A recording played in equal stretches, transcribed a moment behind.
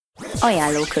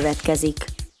Ajánló következik.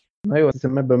 Na jó,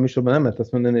 hiszem ebben a műsorban nem lehet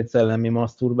azt mondani, hogy szellemi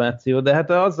maszturbáció, de hát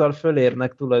azzal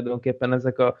fölérnek tulajdonképpen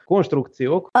ezek a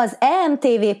konstrukciók. Az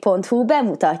emtv.hu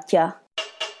bemutatja.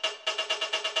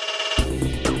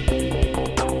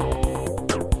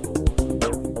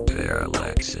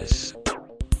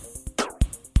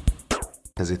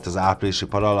 Ez itt az áprilisi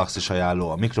Parallaxis ajánló,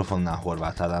 a mikrofonnál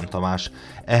Horváth Ádám Tamás.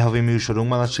 Havi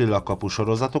műsorunkban a Csillagkapu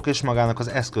sorozatok és magának az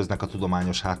eszköznek a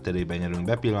tudományos hátterében nyerünk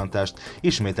bepillantást.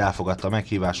 Ismét elfogadta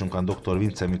meghívásunkon dr.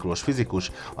 Vince Miklós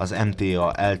fizikus, az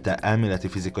MTA ELTE elméleti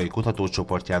fizikai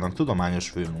kutatócsoportjának tudományos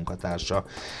főmunkatársa.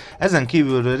 Ezen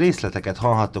kívül részleteket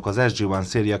hallhattok az SG-1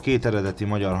 széria két eredeti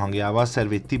magyar hangjával,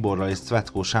 Szervéd Tiborral és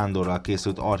Cvetkó Sándorral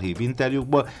készült archív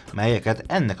interjúkból, melyeket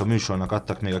ennek a műsornak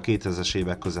adtak még a 2000-es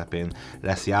évek közepén.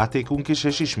 Lesz játékunk is,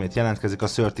 és ismét jelentkezik a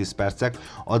 30 percek,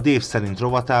 a Dave szerint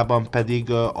rovatában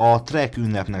pedig a Trek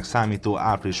ünnepnek számító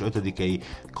április 5-i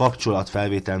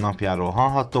kapcsolatfelvétel napjáról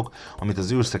hallhattok, amit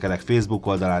az űrszekerek Facebook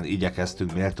oldalán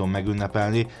igyekeztünk méltón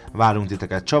megünnepelni. Várunk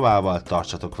titeket Csavával,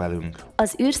 tartsatok velünk!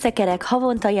 Az űrszekerek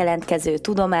havonta jelentkező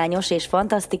tudományos és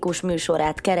fantasztikus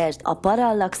műsorát keresd a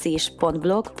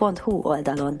parallaxis.blog.hu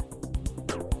oldalon.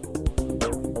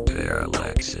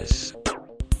 Parallaxis.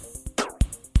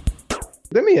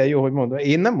 De milyen jó, hogy mondom.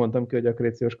 Én nem mondtam ki, hogy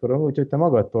akréciós korom, úgyhogy te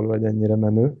magadtól vagy ennyire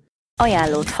menő.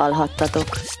 Ajánlót hallhattatok.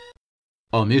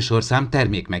 A műsorszám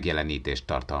termékmegjelenítést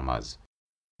tartalmaz.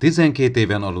 12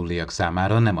 éven aluliak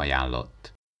számára nem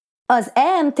ajánlott. Az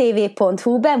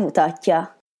emtv.hu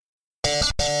bemutatja.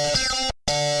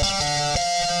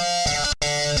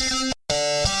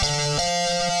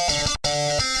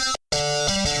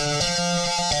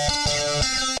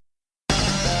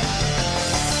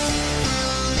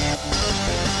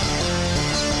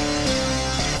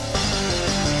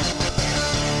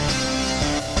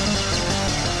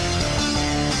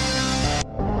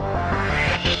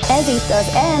 Ez itt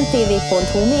az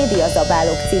emtv.hu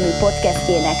Médiazabálók című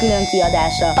podcastjének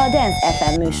különkiadása a Dance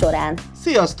FM műsorán.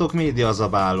 Sziasztok,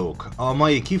 médiazabálók! A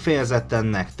mai kifejezetten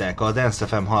nektek, a Dance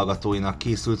FM hallgatóinak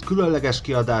készült különleges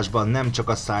kiadásban nem csak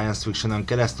a Science Fictionön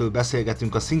keresztül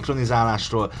beszélgetünk a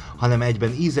szinkronizálásról, hanem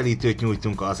egyben ízelítőt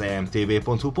nyújtunk az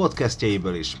emtv.hu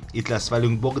podcastjeiből is. Itt lesz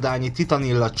velünk Bogdányi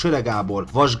Titanilla, Csöre Gábor,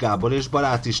 Vas Gábor és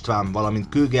Barát István, valamint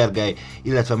Kő Gergely,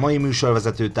 illetve mai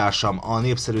műsorvezető társam, a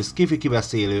népszerű Skifi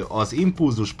kibeszélő, az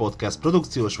Impulzus Podcast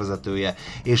produkciós vezetője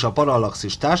és a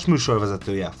Parallaxis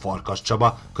társműsorvezetője, Farkas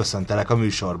Csaba. Köszöntelek a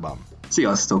műsorban.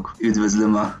 Sziasztok!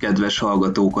 Üdvözlöm a kedves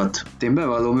hallgatókat! Én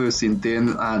bevallom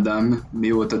őszintén, Ádám,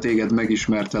 mióta téged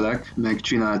megismertelek,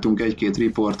 megcsináltunk egy-két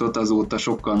riportot, azóta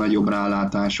sokkal nagyobb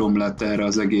rálátásom lett erre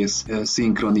az egész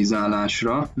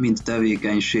szinkronizálásra, mint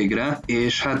tevékenységre,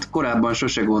 és hát korábban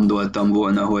sose gondoltam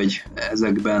volna, hogy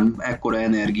ezekben ekkora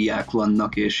energiák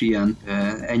vannak, és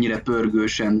ennyire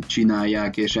pörgősen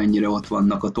csinálják, és ennyire ott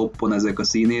vannak a toppon ezek a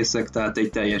színészek, tehát egy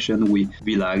teljesen új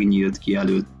világ nyílt ki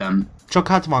előttem. Csak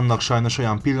hát vannak sajnos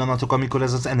olyan pillanatok, amikor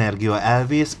ez az energia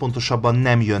elvész, pontosabban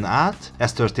nem jön át,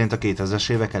 ez történt a 2000-es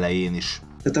évek elején is.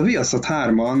 Tehát a Viaszat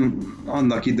 3-an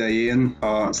annak idején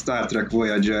a Star Trek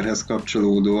Voyagerhez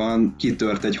kapcsolódóan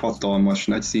kitört egy hatalmas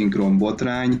nagy szinkron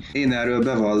botrány. Én erről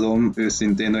bevallom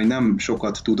őszintén, hogy nem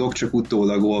sokat tudok, csak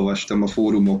utólag olvastam a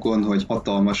fórumokon, hogy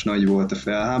hatalmas nagy volt a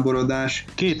felháborodás.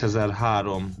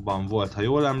 2003-ban volt, ha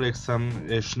jól emlékszem,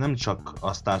 és nem csak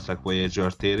a Star Trek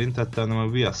Voyager-t érintette, hanem a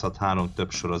Viaszat 3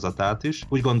 több sorozatát is.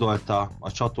 Úgy gondolta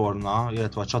a csatorna,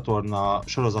 illetve a csatorna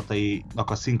sorozatainak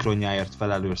a szinkronjáért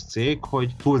felelős cég, hogy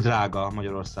túl drága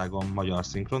Magyarországon magyar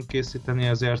szinkront készíteni,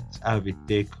 ezért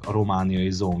elvitték a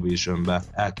romániai Zone Visionbe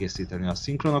elkészíteni a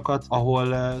szinkronokat,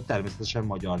 ahol természetesen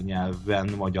magyar nyelven,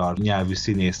 magyar nyelvű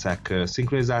színészek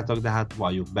szinkronizáltak, de hát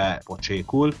valljuk be,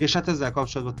 pocsékul. És hát ezzel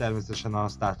kapcsolatban természetesen a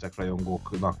Star Trek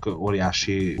rajongóknak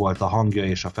óriási volt a hangja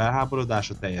és a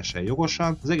felháborodása, teljesen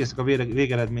jogosan. Az egésznek a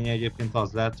végeredménye egyébként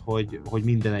az lett, hogy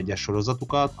minden egyes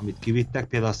sorozatukat, amit kivittek,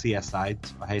 például a CSI-t,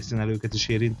 a helyszínelőket is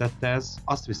érintette ez,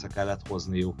 azt vissza kellett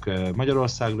hozniuk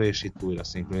Magyarországra, és itt újra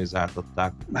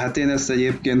szinkronizáltatták. Hát én ezt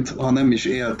egyébként, ha nem is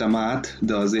éltem át,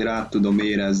 de azért át tudom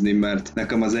érezni, mert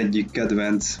nekem az egyik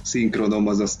kedvenc szinkronom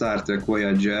az a Star Trek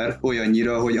Voyager,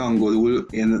 olyannyira, hogy angolul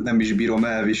én nem is bírom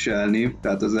elviselni,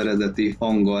 tehát az eredeti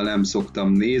hanggal nem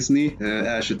szoktam nézni.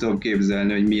 El sem tudom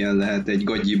képzelni, hogy milyen lehet egy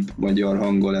gagyibb magyar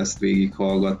hanggal ezt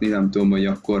végighallgatni, nem tudom, hogy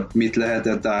akkor mit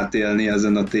lehetett átélni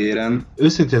ezen a téren.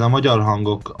 Őszintén a magyar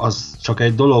hangok az csak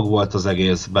egy dolog volt az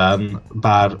egészben,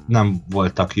 bár nem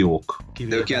voltak jók.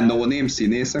 De ők ilyen no-name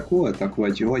színészek voltak,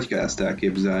 vagy hogy kell ezt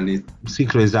elképzelni?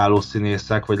 Szinkronizáló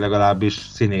színészek, vagy legalábbis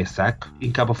színészek.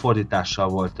 Inkább a fordítással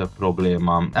volt több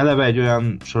probléma. Eleve egy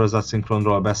olyan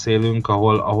sorozatszinkronról beszélünk,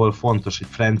 ahol fontos egy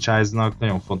franchise-nak,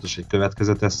 nagyon fontos egy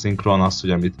következetes szinkron, az, hogy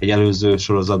amit egy előző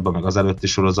sorozatban, meg az előtti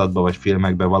sorozatban, vagy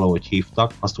filmekben valahogy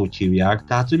hívtak, azt úgy hívják.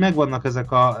 Tehát, hogy megvannak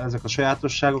ezek a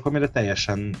sajátosságok, amire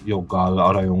teljesen joggal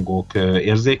a rajongók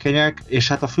érzékenyek, és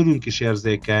hát a fülünk is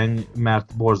érzékeny,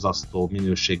 mert borzasztó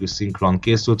minőségű szinkron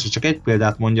készült. Csak egy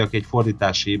példát mondjak egy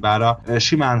fordítási hibára.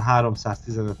 Simán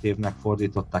 315 évnek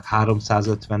fordították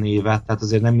 350 évet, tehát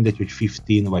azért nem mindegy, hogy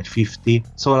 15 vagy 50.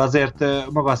 Szóval azért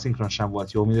maga a szinkron sem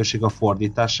volt jó minőségű, a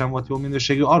fordítás sem volt jó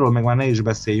minőségű. Arról meg már ne is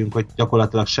beszéljünk, hogy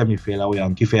gyakorlatilag semmiféle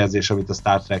olyan kifejezés, amit a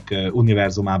Star Trek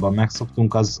univerzumában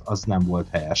megszoktunk, az nem volt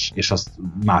helyes, és azt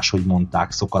máshogy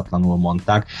mondták, szokatlanul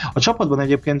mondták. A csapatban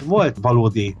egyébként volt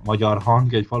valódi magyar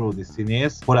hang, egy valódi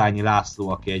színész, Horányi László,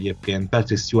 aki egyébként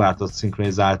Patrick Stewartot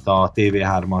szinkronizálta a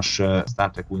TV3-as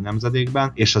Star Trek új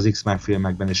nemzedékben, és az X-Men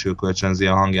filmekben is ő kölcsönzi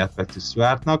a hangját Patrick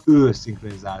Stewartnak. Ő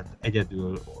szinkronizált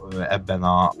egyedül ebben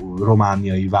a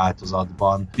romániai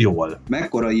változatban jól.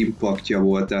 Mekkora impaktja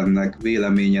volt ennek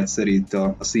véleményed szerint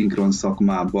a szinkron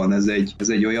szakmában? Ez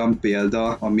egy olyan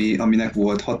példa, aminek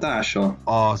volt hatása?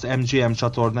 Az MGM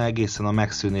csatorna egészen a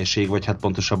megszűnésig, vagy hát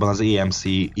pontosabban az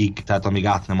AMC-ig, tehát amíg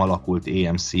át nem alakult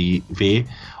AMC-V,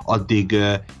 addig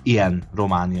ilyen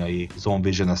romániai Zone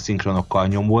Vision-es szinkronokkal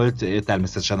nyomult,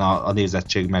 természetesen a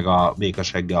nézettség meg a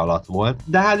békasegge alatt volt.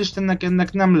 De hál' Istennek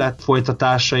ennek nem lett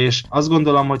folytatása, és azt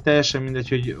gondolom, hogy teljesen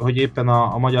mindegy, hogy éppen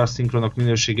a magyar szinkronok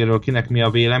minőségéről kinek mi a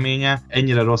véleménye.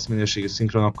 Ennyire rossz minőségű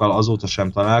szinkronokkal azóta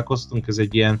sem találkoztunk, ez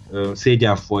egy ilyen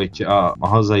szégyenfoltja a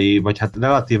hazai, vagy hát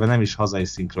relatíve nem is hazai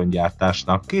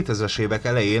szinkrongyártásnak. 2000-es évek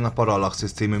elején a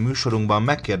Parallaxis című műsorunkban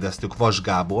megkérdeztük Vas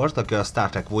Gábort, aki a Star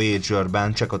Trek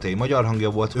Voyager-ben Csekotéi magyar hangja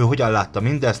volt, ő hogyan látta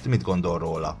mindezt, mit gondol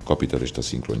róla? Kapitalista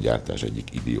szinkrongyártás egyik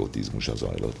idiotizmusa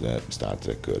zajlott le Star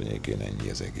Trek környékén, ennyi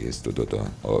az egész. Tudod,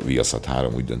 a Viaszat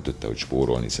 3 úgy döntötte, hogy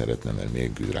spórolni szeretne, mert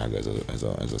még drága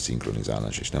ez a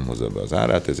szinkronizálás, és nem hozza be az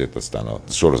árát, ezért aztán a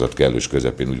sorozat kellős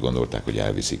közepén úgy gondolták, hogy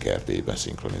elviszik Erdélybe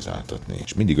szinkronizáltatni.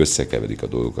 És mindig összekeverik a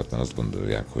dolgokat, mert azt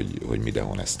gondolják, hogy mi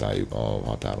dehonestáljuk a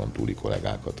határon túli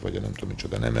kollégákat, vagy nem tudom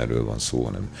micsoda, nem erről van szó,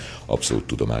 hanem abszolút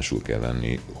tudomásul kell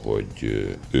venni, hogy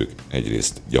ők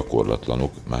egyrészt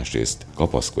gyakorlatlanok, másrészt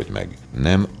kapaszkodj meg,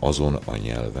 nem azon a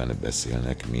nyelven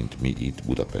beszélnek, mint mi itt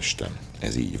Budapesten.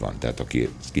 Ez így van. Tehát aki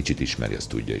kicsit ismeri, az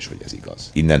tudja is, hogy ez igaz.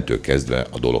 Innentől kezdve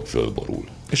a dolog fölborul.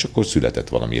 És akkor született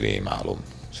valami rémálom.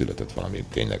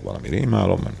 Tényleg valami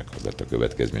rémálom, ennek az lett a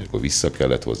következmény, akkor vissza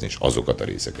kellett hozni, és azokat a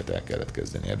részeket el kellett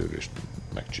kezdeni előre, és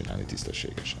megcsinálni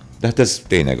tisztességesen. De hát ez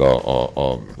tényleg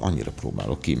annyira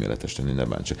próbálok kíméletes tenni, ne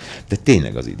bántsa, de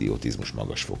tényleg az idiotizmus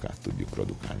magas fokát tudjuk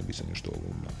produkálni bizonyos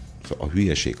dolgokban. Szóval a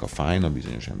hülyeség, ha fájna,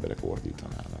 bizonyos emberek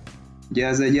ordítanának. Ugye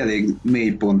ez egy elég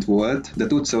mély pont volt, de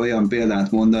tudsz olyan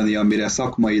példát mondani, amire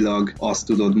szakmailag azt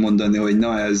tudod mondani, hogy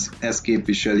na ez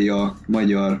képviseli a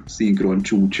magyar szinkron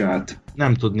csúcsát?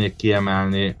 Nem tudnék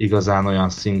kiemelni igazán olyan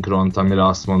szinkront, amire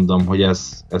azt mondom, hogy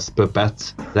ez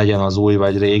pöpec, legyen az új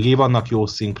vagy régi. Vannak jó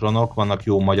szinkronok, vannak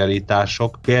jó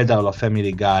magyarítások. Például a Family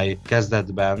Guy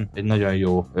kezdetben egy nagyon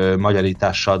jó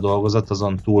magyarítással dolgozott,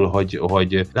 azon túl,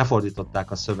 hogy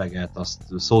lefordították a szöveget, azt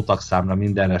szótagszámra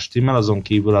mindenre stimmel, azon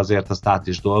kívül azért azt át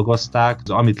is dolgozták.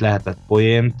 Amit lehetett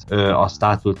poént, azt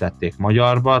átültették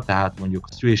magyarba, tehát mondjuk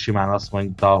Stewie simán azt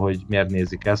mondta, hogy miért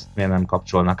nézik ezt, miért nem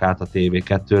kapcsolnak át a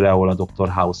TV2-re, ahol a Dr.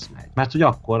 House megy. Mert hogy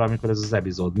akkor, amikor ez az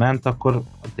epizód ment, akkor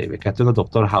a TV2-n a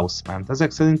Dr. House ment.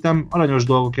 Ezek szerintem aranyos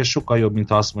dolgok, és sokkal jobb,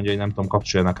 mint azt mondja, hogy nem tudom,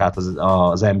 kapcsoljanak át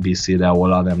az NBC-re,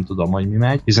 ahol nem tudom, hogy mi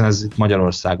megy, hiszen ez itt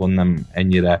Magyarországon nem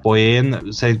ennyire poén.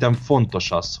 Szerintem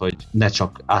fontos az, hogy ne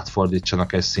csak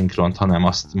átfordítsanak egy szinkront, hanem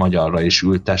azt magyarra is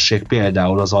ültessék.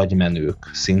 Például az Agymenők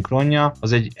szinkronja,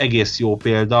 az egy egész jó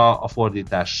példa a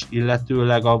fordítás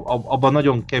illetőleg, abban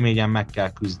nagyon keményen meg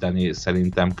kell küzdeni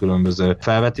szerintem különböző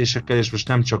felvetésekkel, és most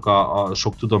nem csak a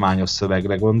sok tudományos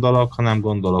szövegre gondolok, hanem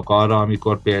gondolok arra,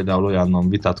 amikor például olyannon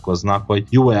vitatkoznak, hogy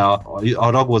jó-e a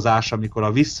ragozás, amikor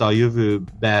a Vissza a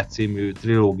jövőbe című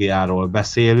trilógiáról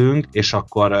beszélünk, és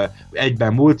akkor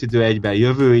egyben múlt idő, egyben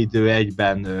jövő idő,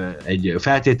 egyben egy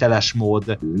feltételes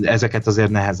mód, ezeket azért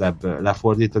nehezebb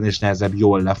lefordítani, és nehezebb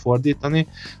jól lefordítani.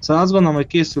 Szóval azt gondolom, hogy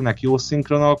készülnek jó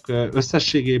szinkronok,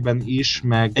 összességében is,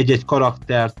 meg egy-egy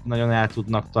karaktert nagyon el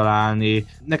tudnak találni.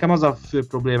 Nekem az a fő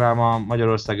problémám a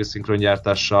magyarországi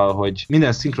szinkrongyártással, hogy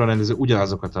minden szinkronrendező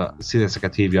ugyanazokat a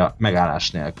színészeket hívja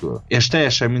megállás nélkül. És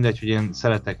teljesen mindegy, hogy én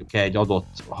szeretek-e egy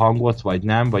adott hangot, vagy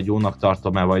nem, vagy jónak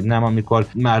tartom-e, vagy nem, amikor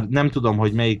már nem tudom,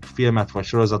 hogy melyik filmet vagy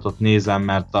sorozatot nézem,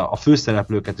 mert a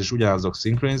főszereplőket is ugyanazok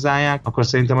szinkronizálják, akkor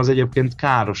szerintem az egyébként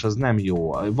káros, az nem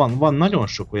jó. Van nagyon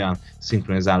sok olyan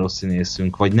szinkronizáló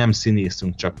színészünk, vagy nem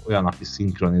színészünk, csak olyan, aki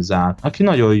szinkronizál, aki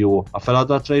nagyon jó a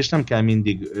feladatra, és nem kell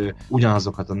mindig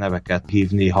ugyanazokat a neveket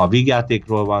hívni. Ha a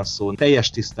vígjátékról van szó, teljes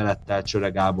tisztelettel Csöre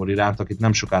Gábor iránt, akit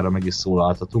nem sokára meg is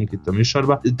szólaltatunk itt a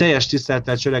műsorban, teljes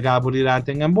tisztelettel Csöre Gábor iránt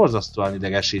engem borzasztóan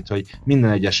idegesít, hogy minden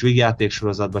egyes vígjáték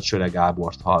sorozatban Csöre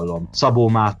Gábort hallom. Szabó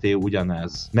Máté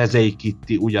ugyanez, Mezei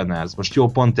Kitti ugyanez. Most jó,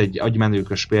 pont egy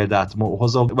agymenőkös példát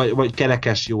hozok, vagy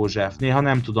Kerekes József. Néha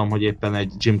nem tudom, hogy éppen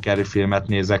egy Jim Carrey filmet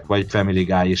nézek, vagy Family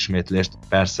Guy ismétlést.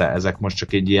 Persze, ezek most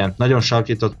csak egy ilyen nagyon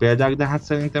sarkított példák, de hát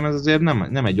szerintem ez azért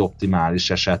nem egy optimális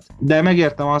eset. De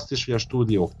megértem azt is, hogy a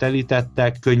stúdiók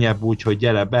telítettek, könnyebb úgy, hogy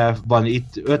gyere be, van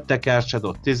itt 5 tekercsed,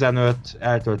 ott 15,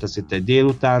 eltöltesz itt egy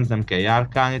délutánt, nem kell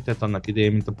járkálni, tehát annak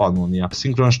idején, mint a Pannonia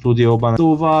szinkron stúdióban.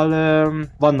 Szóval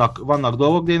vannak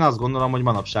dolgok, de én azt gondolom, hogy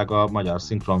manapság a magyar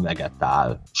szinkron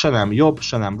vegetál. Se nem jobb,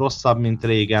 se nem rosszabb, mint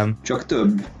régen. Csak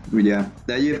több, ugye?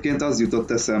 De egyébként az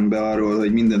jutott eszembe arról,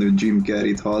 hogy mindenütt Jim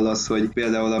Carrey-t hallasz, hogy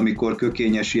például amikor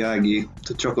Kökényes Ági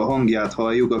csak a hangját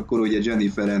halljuk, akkor ugye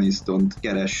Jennifer Anistont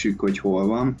keressük, hogy hol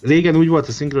van. Régen úgy volt,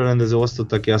 a szinkronrendező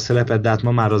osztotta ki a szerepet, de hát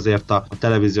ma már azért a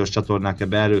televíziós csatornák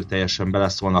ebbe erőteljesen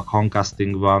beleszólnak,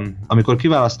 hangcasting van. Amikor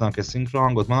kiválasztanak egy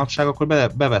szinkronhangot manapság, akkor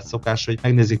bevett szokás, hogy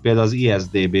megnézik például az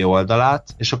ISDB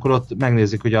oldalát, és akkor ott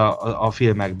megnézik, hogy a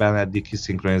filmekben eddig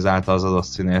kiszinkronizálta az adott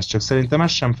színész. Csak szerintem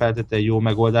ez sem feltétlenül jó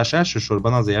megoldás,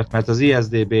 elsősorban azért, mert az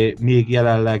ISDB még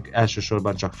jelenleg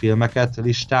elsősorban csak filmeket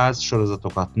listáz,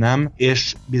 sorozatokat nem,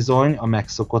 és bizony a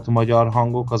megszokott magyar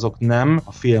hangok azok nem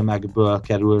a filmekből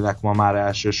kerülnek ma már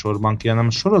elsősorban ki, hanem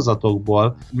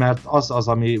sorozatokból, mert az,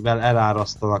 amivel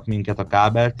elárasztanak minket a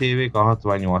kábel tévék, a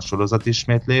 68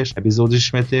 sorozatismétlés,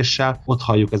 epizódismétléssel, ott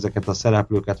halljuk ezeket a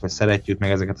szereplőket, vagy szeretjük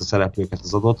meg ezeket a szereplőket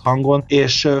az adott hangon,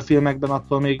 és filmekben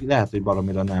attól még lehet, hogy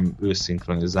valamire nem ő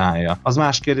szinkronizálja. Az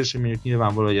más kérdés, hogy mondjuk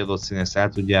nyilvánvaló, hogy adott színész el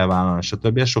tudja elvállalni,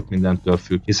 stb. Ez sok mindentől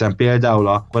függ, hiszen például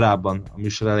a korábban a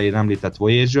műsor elején említett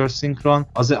Voyager szinkron,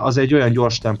 az egy olyan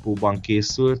gyors tempóban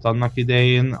készült annak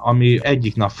idején, ami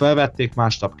egyik nap felvették,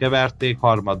 másnap keverték,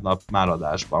 harmadnap már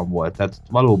adásban volt. Tehát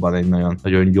valóban egy nagyon,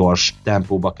 nagyon gyors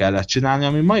tempóba kellett csinálni,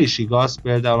 ami ma is igaz,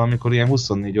 például amikor ilyen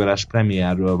 24 órás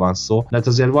premierről van szó, de hát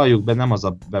azért valljuk be, nem az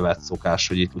a bevett szokás,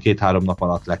 hogy itt 2-3 nap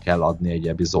alatt le kell adni egy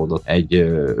epizódot egy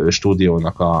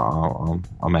stúdiónak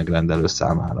a megrendelő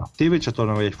számára.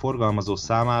 Tévécsatorna vagy egy forgalmazó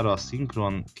számára a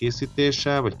szinkron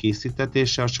készítése vagy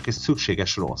készítetése az csak egy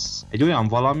szükséges rossz. Egy olyan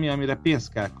valami, amire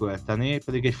pénzt kell költeni,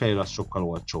 pedig egy felirat sokkal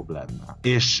olcsóbb lenne.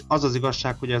 És az az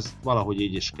igazság, hogy ez valahogy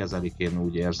így is kezelik, én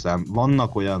úgy érzem.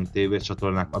 Vannak olyan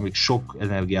tévécsatornák, amik sok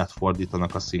energiát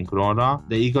fordítanak a szinkronra,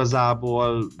 de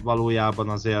igazából valójában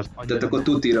azért... Tehát akkor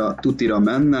tutira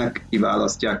mennek,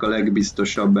 kiválasztják a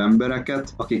legbiztosabb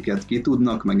embereket, akiket ki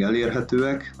tudnak, meg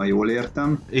elérhetőek, ha jól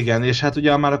értem. Igen, és hát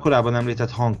ugye már a korábban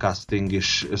említett hangcasting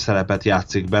is szerepet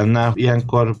játszik benne.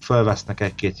 Ilyenkor felvesznek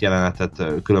egy-két jelenetet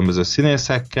különböző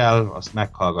színészekkel, azt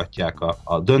meghallgatják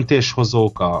a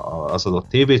döntéshozók az adott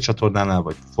tévécsatornánál,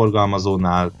 vagy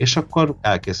forgalmazónál, és akkor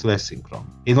elkészül egy szinkron.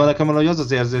 Én nekem valahogy az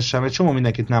az érzésem, hogy csomó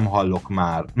mindenkit nem hallok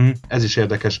már. Ez is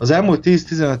érdekes. Az elmúlt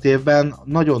 10-15 évben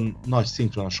nagyon nagy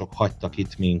szinkronosok hagytak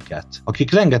itt minket,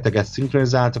 akik rengeteget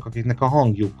szinkronizáltak, akiknek a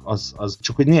hangjuk az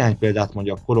csak hogy néhány példát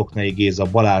mondjak, Koroknai Géza,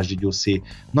 Balázs Gyuszi,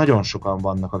 nagyon sokan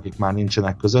vannak, akik már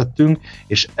nincsenek közöttünk,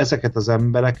 és ezeket az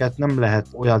embereket nem lehet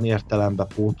olyan értelembe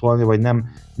pótolni, vagy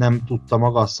nem tudta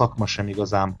maga a szakma sem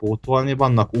igazán pótolni.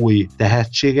 Vannak új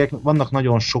tehetségek, vannak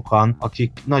nagyon sokan,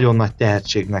 akik nagyon nagy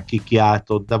tehetségnek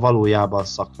kikiáltott, de valójában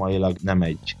szakmailag nem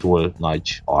egy túl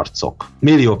nagy arcok.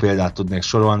 Millió példát tudnék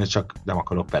sorolni, csak nem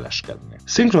akarok peleskedni.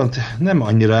 Szinkront nem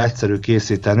annyira egyszerű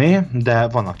készíteni, de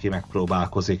van, aki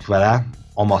megpróbálkozik vele,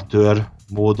 amatőr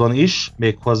módon is,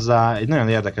 méghozzá egy nagyon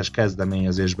érdekes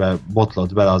kezdeményezésbe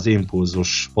botlott bele az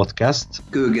Impulzus Podcast.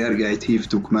 Kő Gergelyt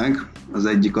hívtuk meg az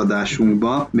egyik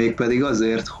adásunkba, mégpedig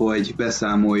azért, hogy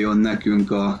beszámoljon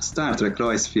nekünk a Star Trek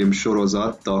rajzfilm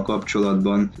sorozattal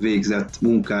kapcsolatban végzett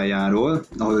munkájáról,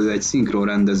 ahol ő egy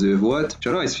szinkronrendező volt, és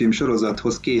a rajzfilm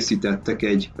sorozathoz készítettek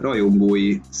egy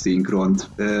rajongói szinkront.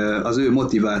 Az ő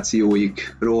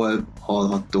motivációikról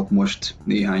hallhattok most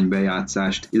néhány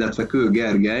bejátszást, illetve Kő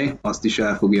Gergely azt is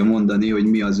el fogja mondani, hogy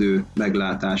mi az ő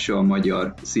meglátása a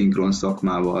magyar szinkron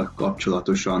szakmával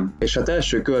kapcsolatosan. És hát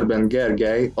első körben,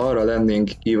 Gergely, arra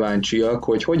lennénk kíváncsiak,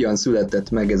 hogy hogyan született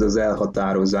meg ez az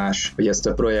elhatározás, hogy ezt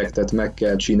a projektet meg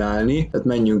kell csinálni. Tehát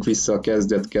menjünk vissza a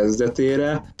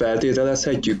kezdetére.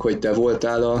 Feltételezhetjük, hogy te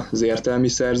voltál az értelmi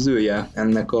szerzője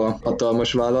ennek a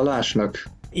hatalmas vállalásnak?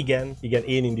 Igen,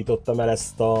 én indítottam el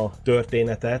ezt a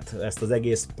történetet, ezt az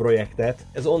egész projektet.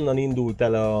 Ez onnan indult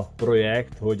el a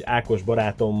projekt, hogy Ákos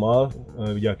barátommal,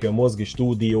 ugye, aki a Mozgi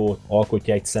stúdiót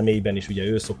alkotja egy személyben, és ugye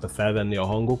ő szokta felvenni a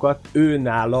hangokat. Ő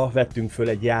nála vettünk föl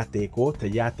egy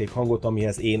játékhangot,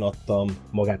 amihez én adtam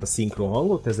magát a szinkron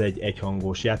hangot. Ez egy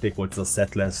egyhangos játék volt, ez a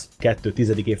Setlands 2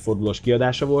 10. évfordulós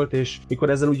kiadása volt, és mikor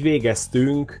ezzel úgy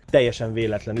végeztünk, teljesen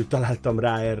véletlenül találtam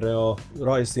rá erre a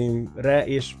rajzfilmre,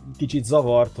 és kicsit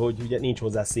zavar, hogy ugye nincs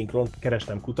hozzá szinkron,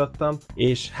 kerestem, kutattam,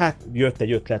 és hát jött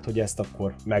egy ötlet, hogy ezt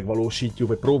akkor megvalósítjuk,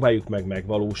 vagy próbáljuk meg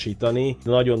megvalósítani.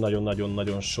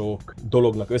 Nagyon-nagyon-nagyon sok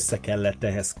dolognak össze kellett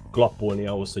ehhez klappolni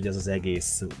ahhoz, hogy ez az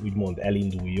egész úgymond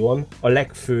elinduljon. A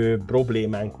legfőbb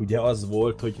problémánk ugye az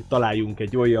volt, hogy találjunk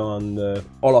egy olyan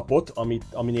alapot,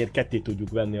 aminél ketté tudjuk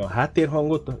venni a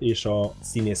háttérhangot, és a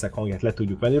színészek hangját le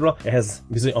tudjuk venni róla. Ehhez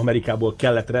bizony Amerikából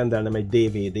kellett rendelnem egy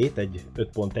DVD-t, egy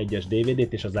 5.1-es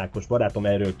DVD-t, és az Ákos barátom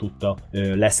erről tudta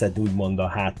leszedni úgymond a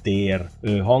háttér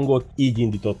hangot. Így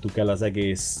indítottuk el az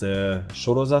egész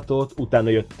sorozatot, utána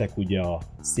jöttek ugye a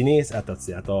színész,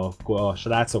 a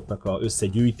srácoknak a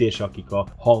összegyűjtése, akik a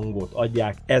hangot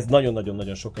adják. Ez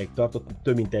nagyon-nagyon sokáig tartott,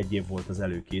 több mint egy év volt az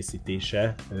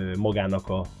előkészítése magának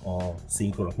a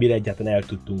szinkronok, mire egyáltalán el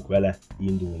tudtunk vele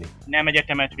indulni. Nem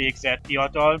egyetemet végzett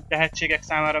fiatal tehetségek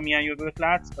számára milyen jövőt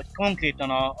látsz, vagy konkrétan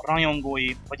a rajongói,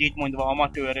 vagy így mondva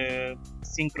amatőr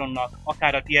szinkronnak,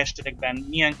 akár a ti estetekben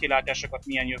milyen kilátásokat,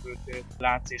 milyen jövőt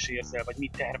látsz és érzel, vagy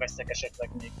mit terveztek esetleg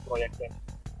még projektet?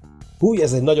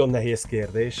 Ez egy nagyon nehéz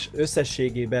kérdés.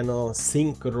 Összességében a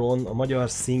szinkron, a magyar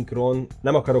szinkron,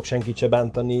 nem akarok senkit se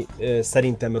bántani,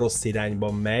 szerintem rossz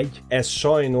irányban megy. Ez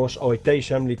sajnos, ahogy te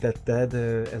is említetted,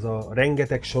 ez a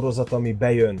rengeteg sorozat, ami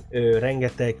bejön,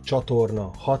 rengeteg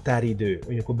csatorna, határidő,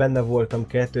 amikor benne voltam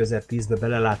 2010-ben,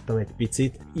 beleláttam egy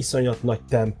picit, iszonyat nagy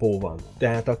tempó van.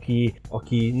 Tehát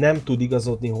aki nem tud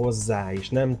igazodni hozzá, és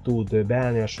nem tud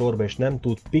beállni a sorba, és nem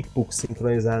tud pikpuk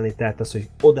szinkronizálni, tehát az, hogy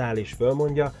odáll és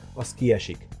fölmondja, az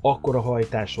kiesik. Akkora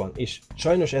hajtás van, és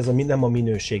sajnos ez nem a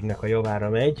minőségnek a javára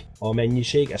megy, a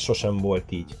mennyiség, ez sosem volt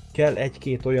így. Kell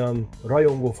egy-két olyan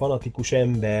rajongó, fanatikus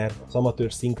ember az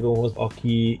amatőr szinkronhoz,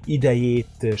 aki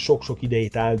sok-sok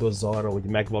idejét áldozza arra, hogy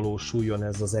megvalósuljon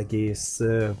ez az egész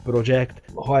projekt.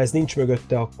 Ha ez nincs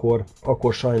mögötte,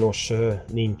 akkor sajnos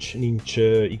nincs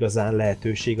igazán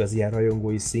lehetőség az ilyen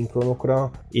rajongói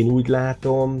szinkronokra. Én úgy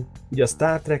látom, hogy a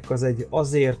Star Trek az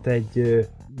azért egy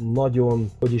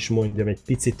nagyon, egy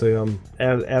picit olyan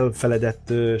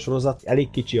elfeledett sorozat, elég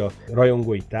kicsi a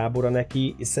rajongói tábora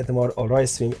neki, és szerintem a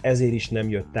rajzfilm ezért is nem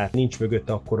jött át. Nincs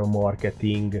mögötte akkora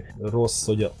marketing, rossz,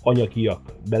 hogy a anyagiak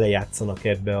belejátszanak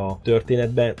ebbe a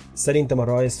történetbe. Szerintem a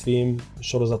rajzfilm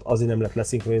sorozat azért nem lett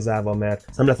leszinkronizálva, mert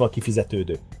nem lett volna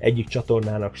kifizetődő. Egyik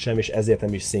csatornának sem, és ezért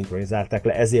nem is szinkronizálták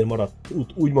le, ezért maradt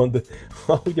úgymond,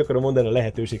 úgy akarom mondani, a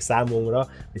lehetőség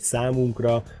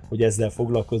számunkra, hogy ezzel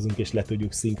foglalkozunk és le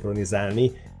tudjuk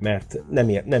szinkronizálni, mert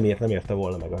nem érte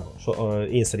volna meg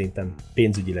én szerintem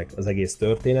pénzügyileg az egész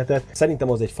történetet. Szerintem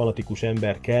az egy fanatikus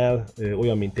ember kell,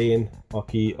 olyan, mint én,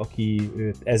 aki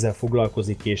ezzel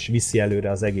foglalkozik és viszi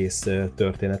előre az egész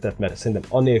történetet, mert szerintem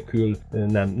anélkül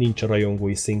nincs a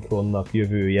rajongói szinkronnak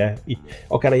jövője. Itt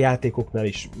akár a játékoknál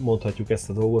is mondhatjuk ezt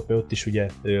a dolgot, mert ott is ugye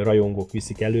rajongók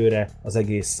viszik előre az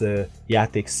egész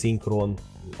játékszinkron,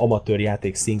 amatőr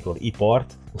játékszinkron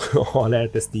ipart, ha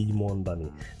lehet ezt így mondani.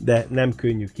 De nem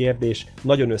könnyű kérdés,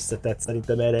 nagyon összetett,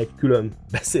 szerintem erre egy külön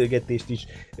beszélgetést is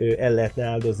el lehetne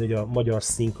áldozni, hogy a magyar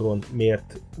szinkron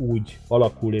miért úgy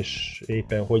alakul, és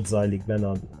éppen hogy zajlik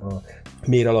benne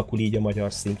miért alakul így a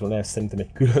magyar szinkron, ez szerintem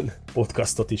egy külön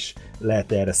podcastot is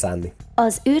lehet erre szánni.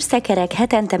 Az űrszekerek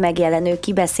hetente megjelenő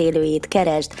kibeszélőjét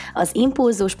keresd az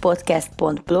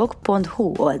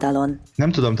impulzuspodcast.blog.hu oldalon.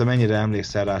 Nem tudom, te mennyire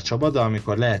emlékszel rá, Csaba, de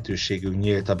amikor lehetőségünk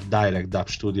nyílt a Direct Dub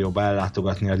stúdióba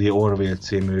ellátogatni a The Orville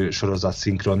című sorozat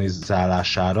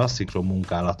szinkronizálására, szinkron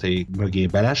munkálatai mögé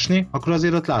belesni, akkor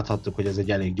azért ott láthattuk, hogy ez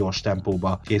egy elég gyors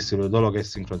tempóba készülő dolog, egy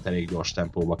szinkront elég gyors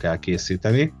tempóba kell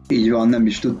készíteni. Így van, nem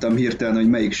is tudtam hirtelen, hogy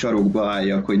melyik sarokba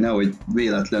álljak, hogy nehogy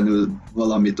véletlenül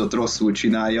valamit ott rosszul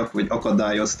csináljak, vagy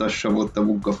akadályoztassam ott a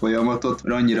munkafolyamatot.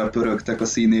 Annyira pörögtek a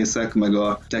színészek, meg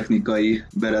a technikai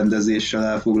berendezéssel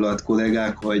elfoglalt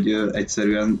kollégák, hogy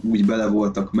egyszerűen úgy bele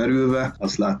voltak merülve.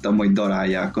 Azt láttam, hogy darálják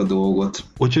csinálják a dolgot.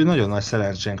 Úgyhogy nagyon nagy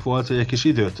szerencsénk volt, hogy egy kis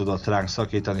időt tudott ránk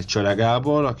szakítani Csöre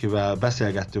Gábor, akivel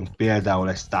beszélgettünk például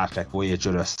egy Star Trek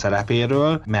Voyager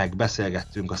szerepéről, meg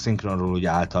beszélgettünk a szinkronról úgy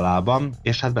általában,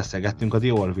 és hát beszélgettünk a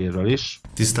The Orville-ről is.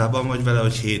 Tisztában vagy vele,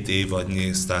 hogy 7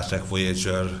 évadnyi Star Trek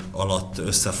Voyager alatt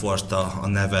összeforta a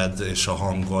neved és a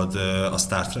hangod a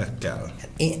Star Trekkel?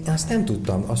 Én azt nem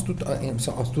tudtam, én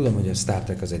azt tudom, hogy a Star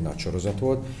Trek az egy nagy sorozat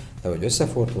volt, de hogy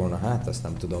összefort volna, hát azt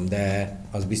nem tudom, de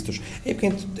az biztos.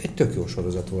 Egyébként egy tök jó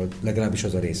sorozat volt, legalábbis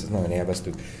az a rész, azt nagyon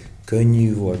élveztük.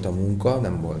 Könnyű volt a munka,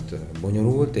 nem volt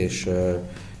bonyolult, és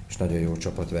nagyon jó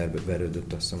csapat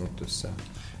verődött azt hiszem ott össze.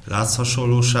 Látsz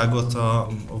hasonlóságot a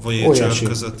Voyager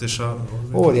között és a...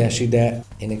 Óriási, de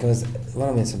én nekem ez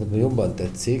valamilyen szempontból jobban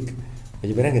tetszik, hogy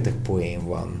ebben rengeteg poén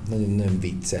van, nagyon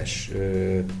vicces,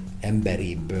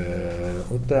 emberibb.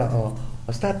 Ott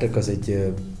a Star Trek az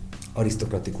egy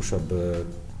arisztokratikusabb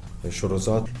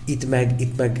sorozat. Itt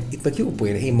meg jó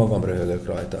poén, én magam röhögök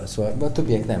rajta. Szóval a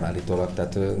többiek nem állítólag,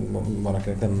 tehát van,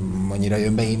 akinek nem annyira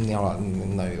jön be, én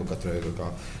nagyon jókat röhögök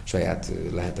a saját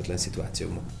lehetetlen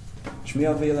szituációmban. És mi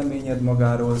a véleményed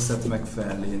magáról, Seth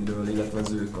MacFarlane-ről, illetve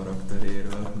az ő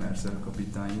karakteréről, Mercer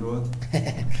kapitányról?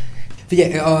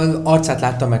 Figyelj, az arcát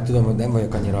láttam, meg tudom, hogy nem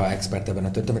vagyok annyira expert ebben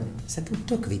a történetben, szerintem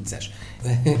tök vicces.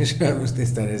 És most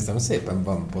néztem, szépen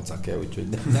van pocakja, úgyhogy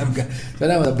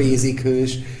nem az a basic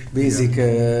hős, basic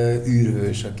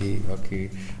űrhős, aki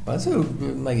az ő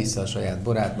megissza a saját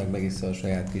borát, meg megissza a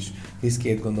saját kis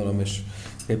viszkét, gondolom, és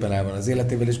szépen el van az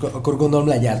életével, és akkor gondolom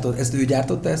legyártott, ezt ő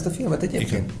gyártotta ezt a filmet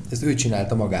egyébként? Igen. Ezt ő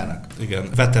csinálta magának? Igen,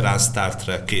 veterán Star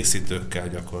Trek készítőkkel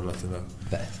gyakorlatilag.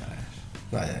 Veterán.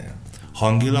 Nagyon jó.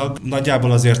 Hangilag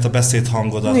nagyjából azért a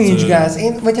beszédhangodat... Nincs gáz,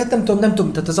 vagy hát nem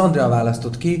tudom, tehát az Andrea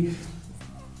választott ki,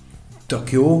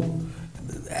 tök jó,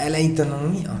 eleinte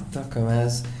mi adtak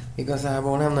ez,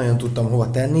 igazából nem nagyon tudtam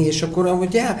hova tenni, és akkor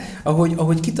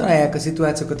ahogy kitalálják a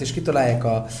szituációkat, és kitalálják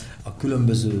a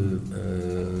különböző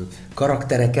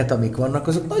karaktereket, amik vannak,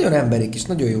 azok nagyon emberik és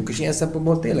nagyon jók, és ilyen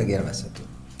szempontból tényleg élvezhető.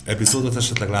 Epizódot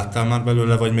esetleg láttál már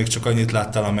belőle, vagy még csak annyit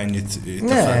láttál, amennyit itt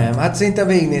a Nem, hát szerintem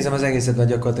végignézem az egészet, vagy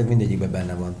gyakorlatilag mindegyikben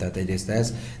benne van, tehát egyrészt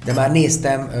ez. De már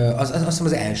néztem, azt hiszem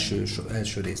az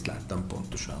első részt láttam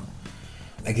pontosan.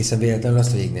 Egészen véletlenül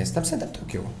azt végignéztem, szerintem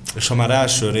tök jó. És ha már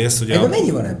első rész, ugye... Ebből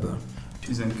mennyi van ebből?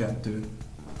 12.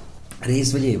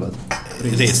 Rész vagy évad?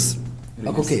 Rész.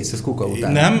 Akkor kész, ez kuka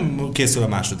után. Nem, készül a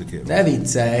második évad. Ne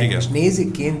viccelj, igen. És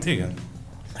nézik kint? Igen.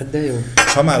 Hát de jó.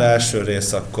 Ha már első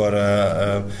rész, akkor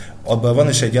abban van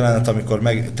is egy jelenet, amikor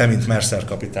te, mint Mercer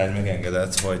kapitány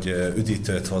megengedett, hogy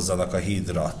üdítőt hozzanak a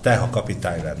hídra. Te, ha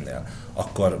kapitány lennél,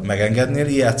 akkor megengednél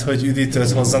ilyet, hogy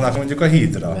üdítőt hozzanak mondjuk a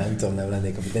hídra? Nem tudom, nem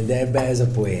lennék kapitány, de ebbe ez a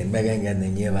poén,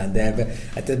 megengednénk nyilván, de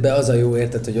ebbe az a jó,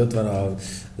 érted, hogy ott van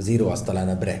az íróasztalán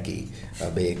a breki, a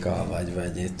béka,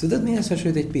 vagy tudod mihez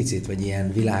hasonlít egy picit, vagy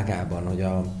ilyen világában, hogy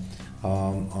a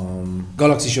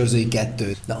Galaxis őrzői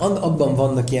 2. Na, abban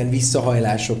vannak ilyen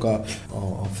visszahajlások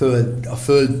a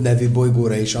Föld nevű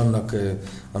bolygóra és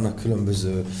annak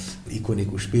különböző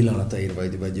ikonikus pillanataira,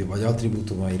 vagy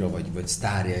attribútumaira, vagy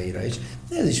sztárjaira is.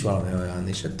 Ez is valami olyan,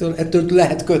 és ettől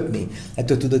lehet kötni,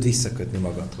 ettől tudod visszakötni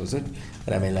magadhoz.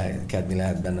 Reménykedni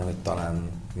lehet benne, hogy talán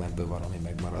ebből valami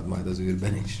megmarad majd az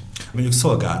űrben is. Mondjuk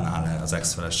szolgálnál-e az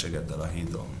ex-feleségeddel a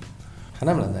hídon? Hát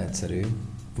nem lenne egyszerű.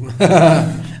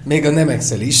 Még a nem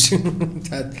Excel is.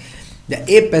 De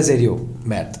épp ezért jó,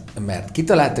 mert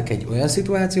kitaláltak egy olyan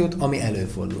szituációt, ami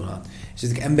előfordulhat. És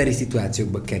ezek emberi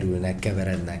szituációkba kerülnek,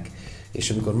 keverednek. És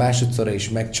amikor másodszorra is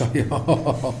megcsalja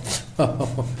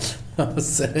a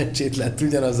szerencsétlen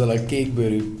ugyanazzal a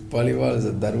kékbőrű palival, az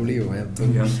a Darulió, nem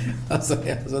tudom.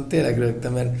 Azon tényleg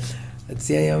rögtem, mert hát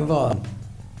ilyen van.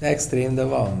 Extrém, de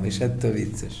van, és ettől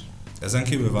vicces. Ezen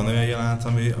kívül van olyan jelenet,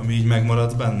 ami így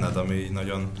megmarad benned, ami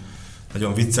nagyon,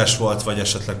 nagyon vicces volt, vagy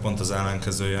esetleg pont az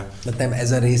ellenkezője? De nem,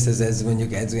 ez a rész, ez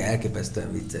mondjuk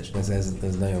elképesztően vicces,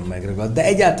 ez nagyon megragad. De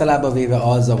egyáltalában véve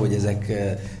az, hogy ezek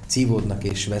cívódnak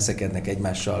és veszekednek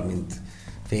egymással, mint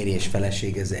férj és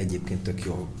feleség, ez egyébként tök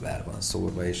jól el van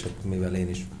szórva, és mivel én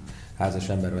is házas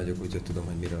ember vagyok, úgyhogy tudom,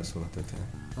 hogy miről szól a történet.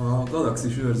 A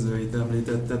Galaxis őrzőit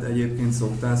említetted, egyébként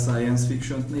szoktál science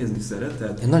fiction-t nézni,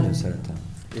 szereted? Én nagyon szeretem.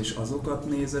 És azokat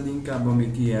nézed inkább,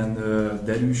 amik ilyen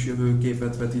derűs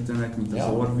jövőképet vetítenek, mint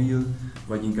az Orville,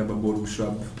 vagy inkább a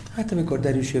borúsabb? Hát amikor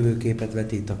derűs jövőképet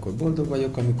vetít, akkor boldog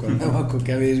vagyok, amikor nem, akkor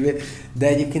kevésbé. De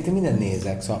egyébként én minden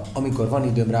nézek, szóval amikor van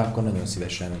időm rá, akkor nagyon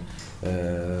szívesen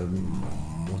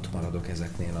ott maradok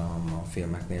ezeknél a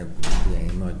filmeknél. Ugye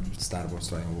én nagy Star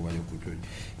Wars rajongó vagyok, úgyhogy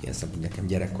ilyen szempontból nekem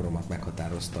gyerekkoromat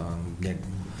meghatározta.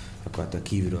 Gyakorlatilag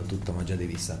kívülről tudtam, a Jedi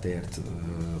visszatért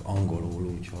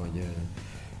angolul, úgyhogy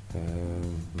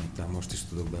most is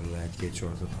tudok belőle egy-két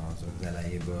sort az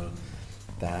elejéből,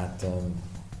 tehát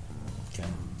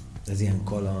ez ilyen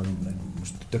kaland, meg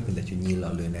most tök mindegy, hogy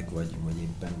nyíllal lőnek, vagy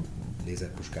éppen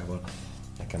lézerpuskával,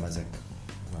 nekem ezek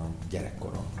a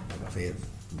gyerekkorom,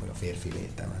 meg a férfi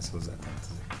létemhez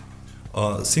hozzátartozik.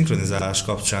 A szinkronizálás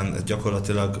kapcsán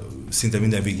gyakorlatilag szinte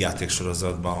minden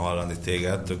vígjátéksorozatban hallani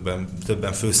téged,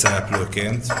 többen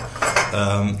főszereplőként.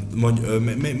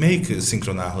 Melyik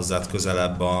szinkron áll hozzád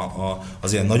közelebb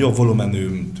az ilyen nagyobb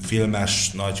volumenű,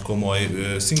 filmes, nagy, komoly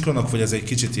szinkronok, vagy ez egy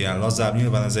kicsit ilyen lazább?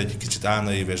 Nyilván ez egy kicsit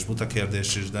álnaív és buta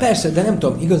kérdés is, de... Persze, de nem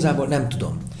tudom, igazából nem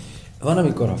tudom. Van,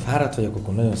 amikor ha fáradt vagyok,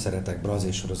 akkor nagyon szeretek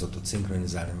brazil sorozatot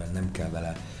szinkronizálni, mert nem kell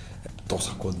vele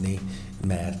toszakodni,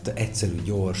 mert egyszerű,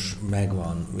 gyors,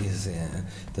 megvan,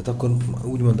 tehát akkor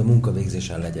úgymond a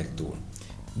munkavégzésen legyek túl.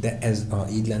 De ez, ha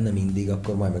így lenne mindig,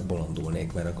 akkor majd meg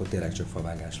bolondulnék, mert akkor tényleg csak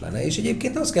favágás lenne. És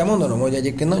egyébként azt kell mondanom, hogy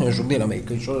egyébként nagyon sok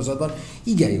dél-amerikai sorozatban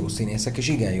igen jó színészek és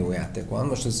igen jó játék van,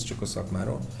 most ez csak a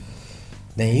szakmáról.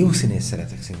 De én jó színészt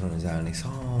szeretek szinkronizálni,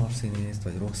 szar színészt,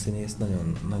 vagy rossz színészt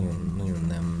nagyon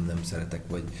nem szeretek,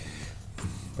 vagy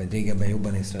régebben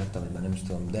jobban észrevettem, vagy már nem is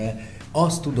tudom, de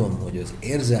azt tudom, hogy az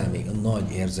érzelmi, a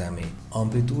nagy érzelmi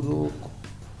amplitúdók,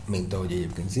 mint ahogy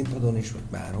egyébként színpadon is, vagy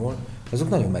bárhol, azok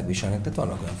nagyon megviselnek, tehát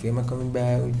vannak olyan filmek,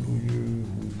 amikben úgy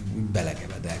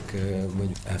belekevedek,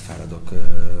 vagy elfáradok.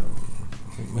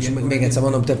 Most még egyszer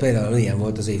mondom, te például ilyen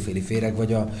volt az Éjféli féreg,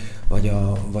 vagy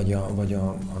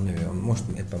a nő. Most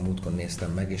éppen múltkor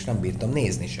néztem meg, és nem bírtam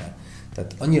nézni se.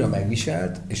 Tehát annyira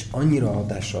megviselt, és annyira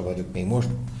hatással vagyok még most,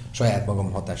 saját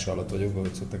magam hatással alatt vagyok,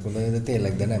 ahogy szoktak mondani, de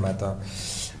tényleg, de nem, hát a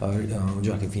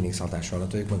Joaquin Phoenix hatással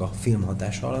alatt vagyok, meg a film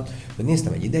hatással alatt, hogy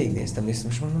néztem egy ideig, néztem,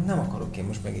 és mondom, nem akarok én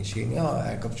most megint sírni,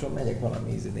 elkapcsolom, megyek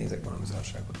nézek valami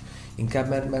szarságot. Inkább,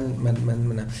 mert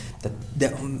nem. Tehát,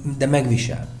 de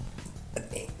megvisel.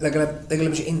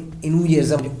 Legalábbis én úgy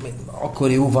érzem, hogy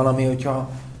akkor jó valami,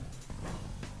 hogyha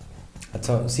hát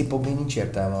ha szipogni nincs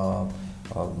értelme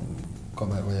a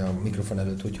kamera vagy a mikrofon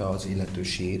előtt, hogyha az illető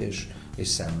sír és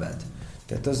szenved.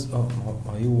 Tehát az,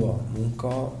 ha jó a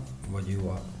munka, vagy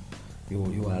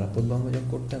jó állapotban vagy,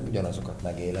 akkor te ugyanazokat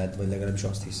megéled, vagy legalábbis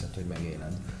azt hiszed, hogy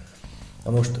megéled.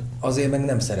 Na most azért meg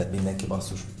nem szeret mindenki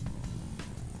basszus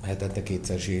hetente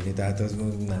kétszer sírni, tehát az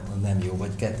nem jó,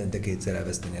 vagy hetente kétszer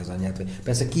elveszteni az anyját. Vagy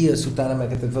persze kijössz utána,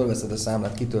 meg fölveszed a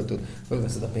számlát, kitöltöd,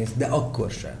 fölveszed a pénzt, de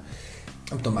akkor sem.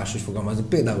 Nem tudom máshogy fogalmazni.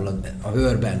 Például a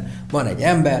Hőrben van egy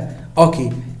ember, aki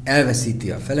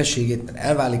elveszíti a feleségét, mert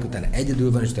elválik, utána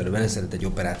egyedül van, és utána beleszeret egy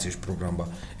operációs programba,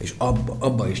 és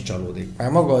abba is csalódik. Már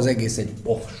maga az egész egy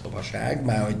ostobaság,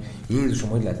 már hogy Jézusom,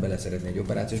 hogy lehet beleszeretni egy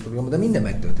operációs programba, de minden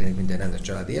megtörténik minden rendes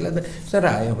családi életben, és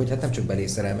rájön, hogy hát nem csak belé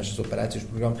szerelmes az operációs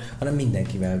program, hanem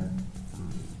mindenkivel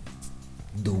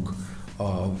dug,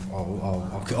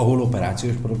 ahol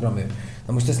operációs program ő.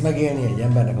 Na most ezt megélni egy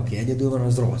embernek, aki egyedül van,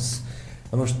 az rossz.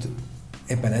 Na most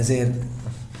éppen ezért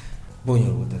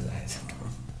bonyolult ez a helyzet.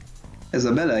 Ez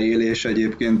a beleélés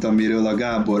egyébként, amiről a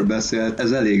Gábor beszélt,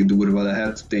 ez elég durva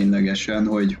lehet ténylegesen,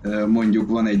 hogy mondjuk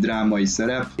van egy drámai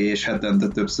szerep, és hetente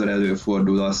többször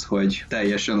előfordul az, hogy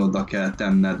teljesen oda kell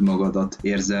tenned magadat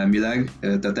érzelmileg.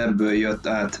 Tehát ebből jött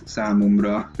át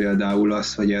számomra például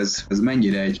az, hogy ez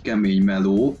mennyire egy kemény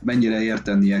meló, mennyire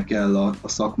értenie kell a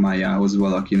szakmájához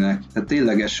valakinek. Tehát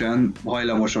ténylegesen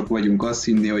hajlamosak vagyunk azt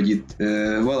hinni, hogy itt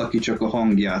valaki csak a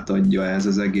hangját adja ez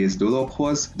az egész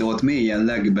dologhoz, de ott mélyen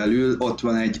legbelül ott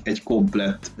van egy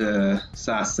komplett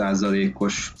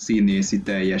 100%-os színészi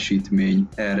teljesítmény.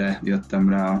 Erre jöttem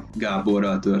rá a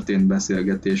Gáborral történt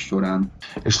beszélgetés során.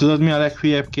 És tudod, mi a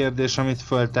leghülyebb kérdés, amit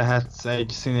föltehetsz egy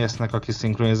színésznek, aki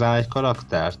szinkronizál egy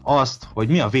karaktert? Azt, hogy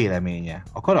mi a véleménye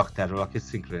a karakterről, aki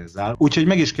szinkronizál. Úgyhogy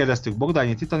meg is kérdeztük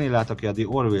Bogdányi Titanillát, aki a The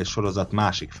Orville sorozat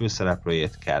másik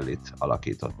főszereplőjét, Kellyt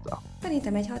alakította.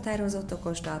 Szerintem egy határozott,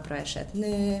 okos, talpra esett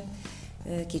nő,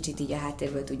 kicsit így a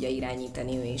háttérből tudja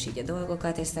irányítani ő is így a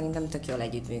dolgokat, és szerintem tök jól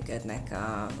együttműködnek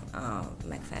a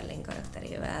McFarlane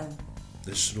karakterével.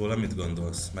 És róla mit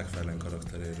gondolsz, McFarlane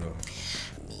karakteréről?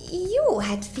 Jó,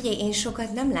 hát figyelj, én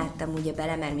sokat nem láttam ugye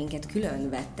bele, mert minket külön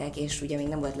vettek, és ugye még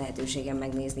nem volt lehetőségem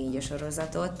megnézni így a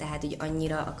sorozatot, tehát így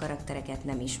annyira a karaktereket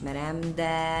nem ismerem,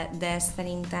 de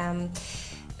szerintem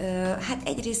hát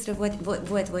egyrésztről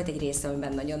volt egy része,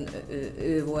 amiben nagyon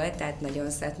ő volt, tehát nagyon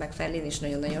szeret McFarlane, és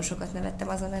nagyon-nagyon sokat nevettem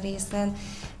azon a részen,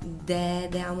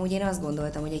 de amúgy én azt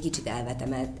gondoltam, hogy egy kicsit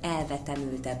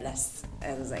elvetemültebb lesz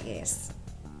ez az egész.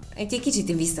 Egy kicsit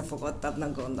én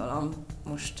visszafogottabbnak gondolom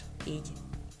most így.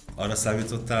 Arra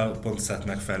számítottál pont Seth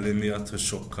MacFarlane miatt, hogy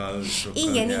sokkal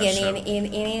Igen, nyersebb?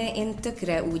 én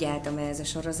tökre úgy álltam ehhez a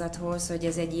sorozathoz, hogy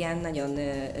ez egy ilyen nagyon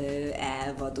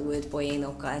elvadult,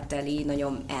 poénokkal teli,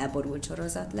 nagyon elborult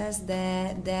sorozat lesz,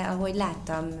 de ahogy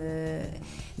láttam,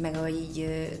 meg ahogy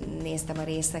így néztem a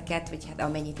részeket, vagy hát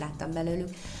amennyit láttam belőlük,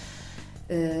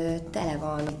 tele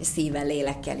van szívvel,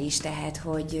 lélekkel is, tehát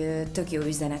hogy tök jó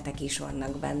üzenetek is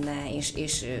vannak benne,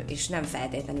 és nem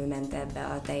feltétlenül ment ebbe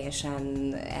a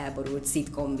teljesen elborult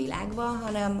szitcom világba,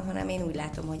 hanem én úgy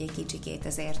látom, hogy egy kicsikét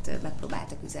ezért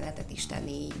megpróbáltak üzenetet is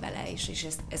tenni így bele, és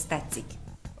ez tetszik.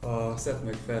 A Seth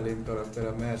MacFarlane karaktere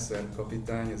Mercer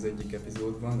kapitány az egyik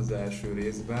epizódban, az első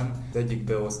részben. Az egyik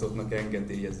beosztottnak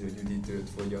engedélyezi, hogy üdítőt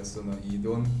fogyasszon a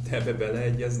hídon. Te ebbe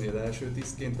beleegyeznél első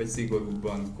tisztként, vagy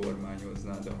szigorúbban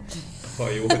kormányoznád a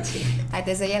hajót? Hát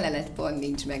ez a jelenet pont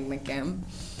nincs meg nekem.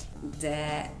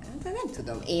 De nem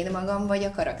tudom, én magam vagy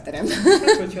a karakterem.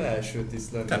 Hát, hogyha első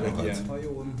tiszt lennél egy ilyen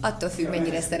hajón. Attól függ,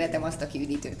 mennyire szeretem azt, aki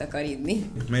üdítőt akar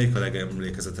inni. Melyik a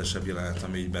legemlékezetesebb jelenet,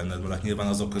 ami így benned van? Nyilván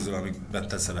azok közül, amikben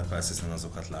te szerepelsz, hiszen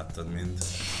azokat láttad mind.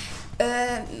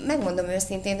 Megmondom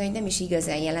őszintén, hogy nem is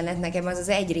igazán jelenet, nekem az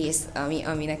egy rész,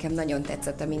 ami nekem nagyon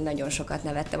tetszett, amin nagyon sokat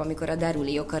nevettem, amikor a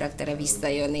Darulio karaktere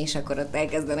visszajön, és akkor ott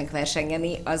elkezdenek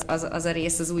versengeni, az a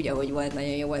rész az úgy, ahogy volt,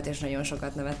 nagyon jó volt, és nagyon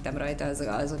sokat nevettem rajta,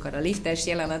 azokkal a liftes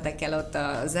jelenetekkel, ott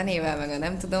a zenével, meg a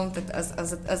nem tudom, tehát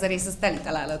az a rész az teli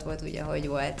találat volt úgy, ahogy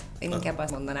volt. Én inkább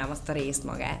azt mondanám, azt a részt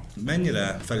magát.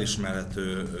 Mennyire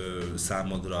felismerhető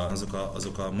számodra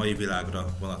azok a mai világra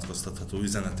vonatkoztatható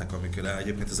üzenetek, amikre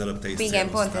egyébként az előbb te is igen,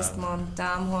 céloztál? pont ezt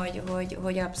mondtam,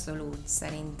 hogy abszolút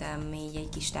szerintem így egy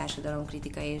kis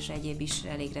társadalomkritika és egyéb is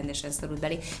elég rendesen szorult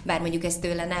belé. Bár mondjuk ez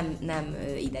tőle nem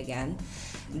idegen,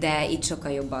 de itt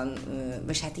sokkal jobban,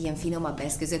 vagy hát ilyen finomabb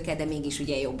eszközökkel, de mégis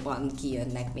ugye jobban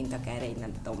kijönnek, mint akár egy,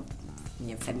 nem tudom,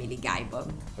 ilyen Family Guy-ban.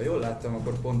 Ha jól láttam,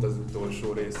 akkor pont az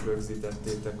utolsó részt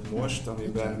rögzítettétek most,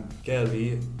 amiben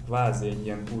Kelly kvázi egy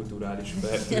ilyen kulturális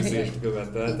fertőzést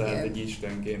követel, tehát egy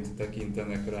istenként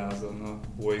tekintenek rá azon a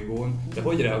bolygón. De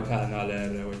hogy reagálnál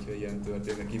erre, hogyha ilyen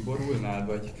történne? Kiborulnál,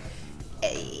 vagy?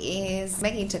 Ez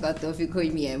megint csak attól függ,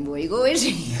 hogy milyen bolygó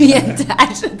és milyen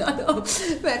társadalom,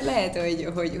 mert lehet,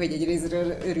 hogy egy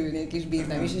részről örülnék és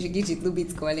bírnám is, és egy kicsit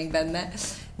lubickolnék benne,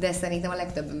 de szerintem a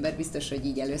legtöbb ember biztos, hogy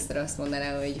így először azt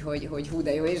mondaná, hogy hú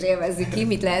de jó, és élvezzük ki,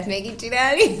 mit lehet még így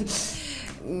csinálni.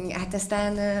 Hát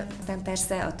aztán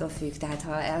persze attól függ, tehát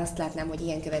ha azt látnám, hogy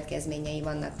ilyen következményei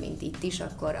vannak, mint itt is,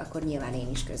 akkor nyilván én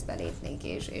is közbelépnék,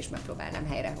 és megpróbálnám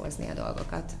helyrehozni a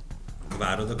dolgokat.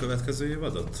 Várod a következő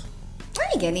évadot?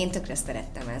 Igen, én tökre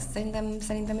szerettem ezt.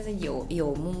 Szerintem ez egy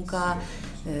jó munka,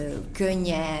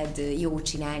 könnyed, jó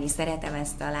csinálni, szeretem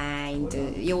ezt a lányt,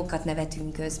 jókat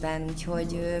nevetünk közben,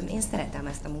 úgyhogy én szeretem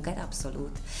ezt a munkát,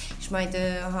 abszolút. És majd,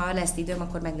 ha lesz időm,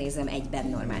 akkor megnézem egyben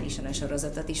normálisan a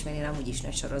sorozatot is, mert én amúgy is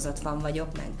nagy sorozatfan vagyok,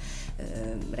 meg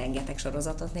rengeteg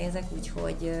sorozatot nézek,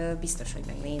 úgyhogy biztos, hogy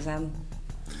megnézem.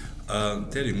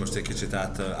 Térjünk most egy kicsit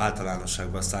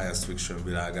általánosságban a science fiction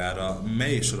világára.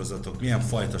 Mely sorozatok, milyen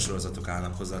fajta sorozatok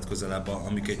állnak hozzád közelebb,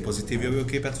 amik egy pozitív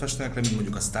jövőképet festenek le, mint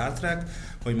mondjuk a Star Trek,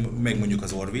 vagy meg mondjuk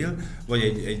az Orville, vagy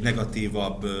egy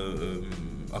negatívabb,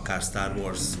 akár Star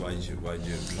Wars,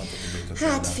 vagy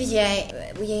Hát figyelj,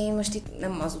 ugye én most itt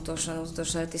nem az utolsó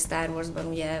előtti Star Warsban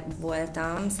ugye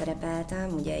voltam, szerepeltem,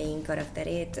 ugye én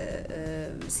karakterét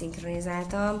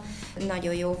szinkronizáltam,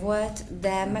 nagyon jó volt,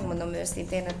 de megmondom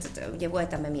őszintén, ugye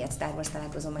voltam emiatt Star Wars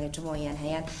találkozom meg egy csomó ilyen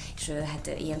helyen, és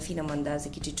hát ilyen finoman, de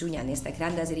azért kicsit csúnyán néztek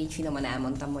rám, de azért így finoman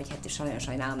elmondtam, hogy hát is nagyon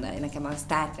sajnálom, de nekem a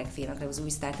Star Trek filmek, az új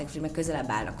Star Trek filmek közelebb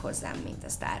állnak hozzám, mint a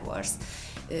Star Wars.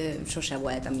 Sose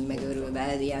voltam így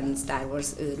megőrülve ilyen Star Wars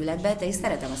őrületbe, de én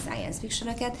szeretem a science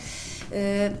fiction-öket,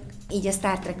 így a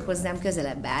Star Trek hozzám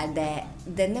közelebb áll,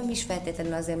 de nem is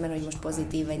feltétlenül azért, mert hogy most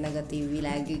pozitív vagy negatív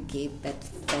világképet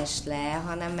fest le,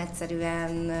 hanem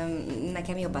egyszerűen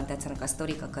nekem jobban tetszenek a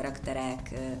sztorik, a karakterek.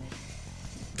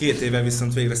 2 éve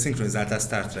viszont végre szinkronizáltál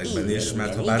Star Trekben is,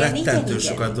 mert ha bár rettentő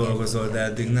sokat dolgozol, de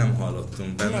eddig nem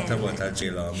hallottunk benne, te voltál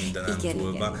Jayla a Mindenem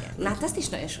túlban. Na hát azt is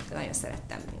nagyon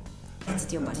szerettem.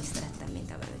 Ezt jobban is szerettem,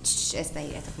 mint a... Ezt ne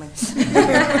írjátok meg.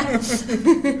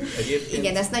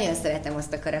 Igen, ezt nagyon szeretem,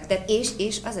 azt a karaktert.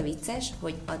 És az a vicces,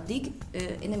 hogy addig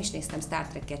én nem is néztem Star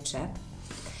Trek-et se,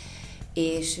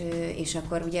 és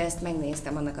akkor ugye ezt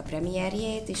megnéztem annak a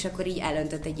premierjét, és akkor így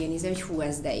elöntött egy ilyen íze, hogy hú,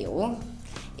 ez de jó.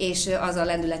 És az a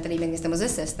lendülettel így megnéztem az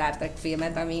összes Star Trek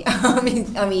filmet,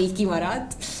 ami így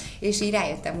kimaradt, és így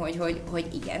rájöttem, hogy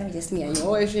igen, hogy ez milyen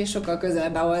jó, és sokkal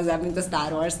közelebb áll hozzám, mint a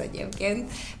Star Wars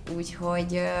egyébként.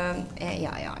 Úgyhogy,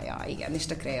 igen, és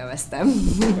tökre élveztem.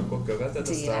 Akkor követed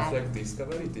a Star Trek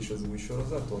Discovery-t is, az új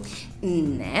sorozatot?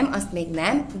 Nem, azt még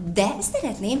nem, de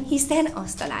szeretném, hiszen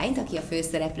azt a lányt, aki a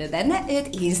főszereplő benne, őt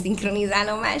én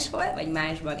szinkronizálom máshol, vagy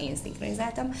másban én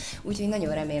szinkronizáltam, úgyhogy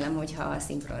nagyon remélem, hogy ha a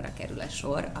szinkronra kerül a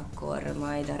sor, akkor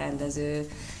majd a rendező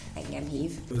engem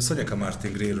hív. Sonequa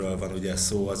Martin Greenről van ugye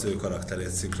szó, az ő karakterét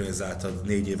szinkronizáltad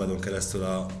 4 évadon keresztül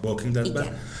a Walking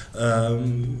Deadben.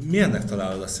 Milyennek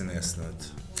találod a színésznőt?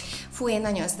 Fú, én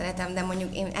nagyon szeretem, de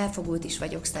mondjuk én elfogult is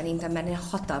vagyok szerintem, mert én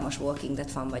hatalmas Walking Dead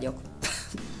fan vagyok.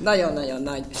 Nagyon-nagyon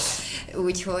nagy.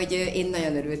 Úgyhogy én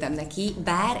nagyon örültem neki,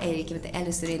 bár egyébként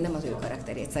először én nem az ő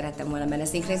karakterét szerettem volna benne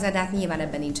szinkronizálni, de hát nyilván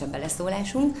ebben nincsen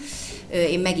beleszólásunk.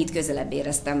 Én meg itt közelebb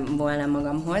éreztem volna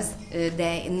magamhoz,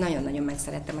 de nagyon-nagyon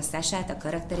megszerettem a Sasát, a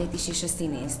karakterét is, és a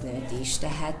színésznőt is.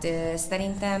 Tehát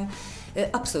szerintem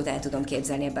abszolút el tudom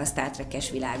képzelni ebben a Star Trek-es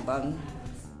világban.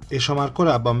 És ha már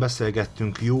korábban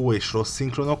beszélgettünk jó és rossz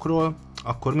szinkronokról,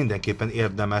 akkor mindenképpen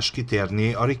érdemes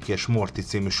kitérni a Rick és Morty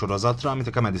című sorozatra, amit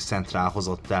a Comedy Central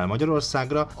hozott el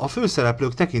Magyarországra. A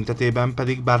főszereplők tekintetében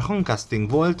pedig bár hangcasting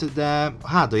volt, de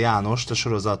Háda Jánost, a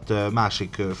sorozat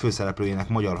másik főszereplőjének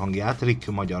magyar hangját,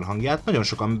 Rick magyar hangját, nagyon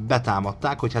sokan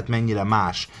betámadták, hogy hát mennyire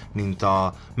más, mint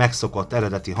a megszokott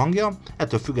eredeti hangja.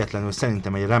 Ettől függetlenül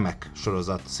szerintem egy remek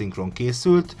sorozat szinkron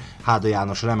készült, Háda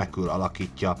János remekül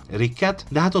alakítja Ricket,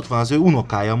 de hát ott van az ő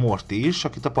unokája Morty is,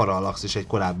 akit a Parallax egy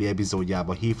korábbi epizódjába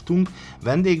hívtunk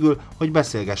vendégül, hogy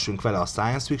beszélgessünk vele a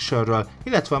science fictionről,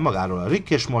 illetve magáról a Rick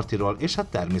és Mortyról, és hát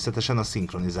természetesen a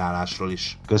szinkronizálásról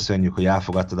is. Köszönjük, hogy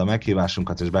elfogadtad a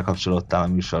meghívásunkat és bekapcsolódtál a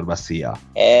műsorba, szia!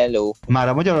 Hello! Már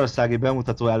a magyarországi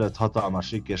bemutató előtt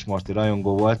hatalmas Rick és Morty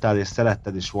rajongó voltál, és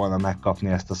szeretted is volna megkapni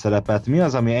ezt a szerepet. Mi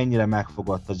az, ami ennyire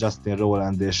megfogott a Justin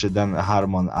Roiland és Dan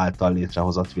Harmon által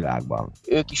létrehozott világban?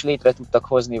 Ők is létre tudtak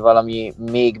hozni valami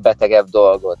még betegebb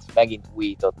dolgot, megint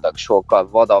újítottak, sokkal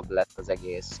vadabb lett az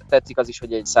egész. Tetszik az is,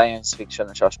 hogy egy science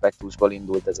fiction-es aspektusból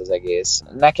indult ez az egész.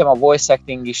 Nekem a voice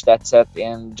acting is tetszett,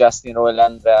 én Justin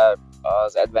Roilandre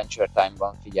az Adventure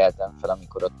Time-ban figyeltem fel,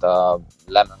 amikor ott a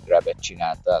Lemon Grab-et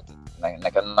csinálta.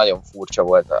 Nekem nagyon furcsa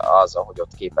volt az, ahogy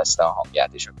ott képezte a hangját,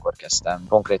 és akkor kezdtem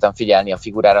konkrétan figyelni a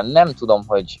figurára. Nem tudom,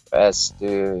 hogy ezt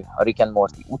a Rick and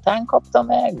Morty után kapta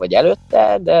meg, vagy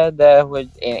előtte, de hogy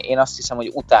én azt hiszem,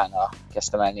 hogy utána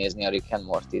kezdtem elnézni a Rick and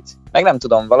Mortyt. Meg nem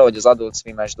tudom, valahogy az Adult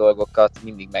Swim-es dolgokat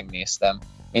mindig megnéztem.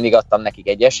 Mindig adtam nekik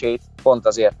egy esélyt, pont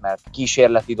azért, mert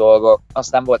kísérleti dolgok.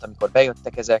 Aztán volt, amikor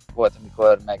bejöttek ezek, volt,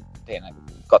 amikor meg tényleg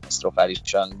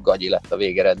katasztrofálisan gagyi lett a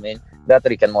végeredmény. De hát a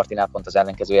Rick and Mortynál pont az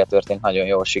ellenkezője történt, nagyon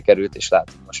jól sikerült, és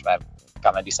látjuk, most már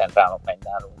Comedy Centralok megy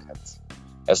nálunk. Hát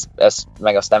ezt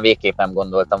meg aztán végképp nem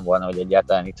gondoltam volna, hogy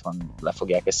egyáltalán itthon le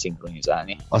fogják ezt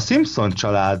szinkronizálni. A Simpson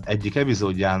család egyik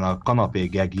epizódjának kanapé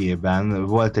gegjében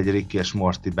volt egy Rick és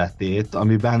Morty betét,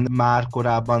 amiben már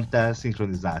korábban te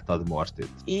szinkronizáltad Mortyt.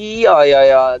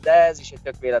 Ja, de ez is egy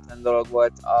tök véletlen dolog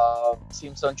volt. A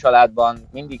Simpson családban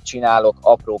mindig csinálok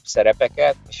apróbb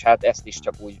szerepeket, és hát ezt is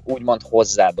csak úgymond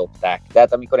hozzádobták.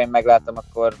 Tehát amikor én megláttam,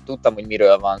 akkor tudtam, hogy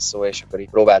miről van szó, és akkor így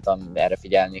próbáltam erre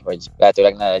figyelni, hogy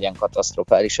lehetőleg ne legyen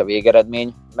katasztrofális a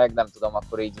végeredmény, meg nem tudom,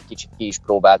 akkor így kicsit ki is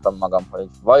próbáltam magam, hogy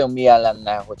vajon milyen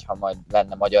lenne, hogyha majd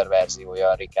lenne magyar verziója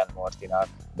a Rick and Mortynak,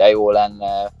 de jó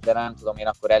lenne, de nem tudom, én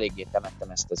akkor eléggé temettem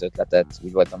ezt az ötletet,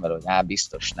 úgy voltam vele, hogy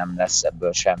biztos nem lesz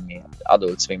ebből semmi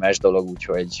Adult Swim-es dolog,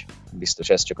 úgyhogy biztos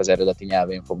ez csak az eredeti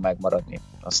nyelvén fog megmaradni,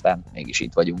 aztán mégis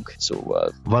itt vagyunk,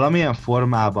 szóval. Valamilyen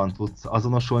formában tudsz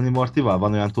azonosulni Mortyval?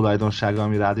 Van olyan tulajdonsága,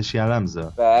 ami rád is jellemző?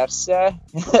 Persze.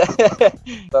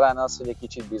 Talán az, hogy egy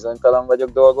kicsit bizonytalan vagyok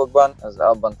dolgokban, az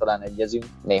abban talán egyezünk.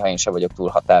 Néha én sem vagyok túl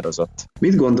határozott.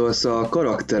 Mit gondolsz a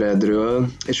karakteredről,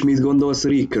 és mit gondolsz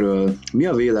Rickről? Mi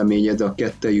a véleményed a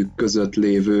kettejük között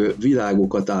lévő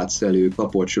világokat átszelő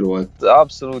kapocsról?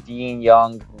 Abszolút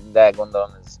yin-yang, de gondolom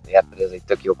ez egy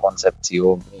tök jó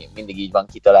koncepció, mindig így van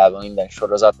kitalálva minden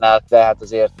sorozatnál, de hát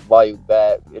azért valljuk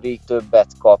be, Rick többet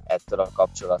kap ettől a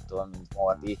kapcsolattól, mint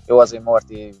Morty. Jó, azért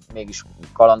Morty mégis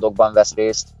kalandokban vesz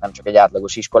részt, nem csak egy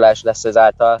átlagos iskolás lesz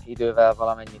ezáltal, idővel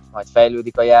valamennyit majd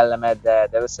fejlődik a jellemet, de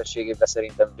összességében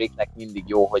szerintem Ricknek mindig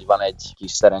jó, hogy van egy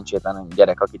kis szerencsétlen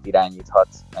gyerek, akit irányíthat,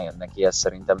 neki ez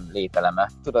szerintem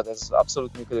lételeme. Tudod, ez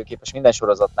abszolút működőképes, minden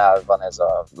sorozatnál van ez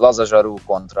a laza zsaru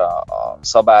kontra a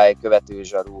szabálykövető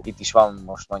zsaru. Itt is van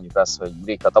most mondjuk az, hogy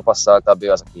Rick a tapasztaltabb,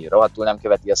 ő az, aki rohadtul nem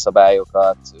követi a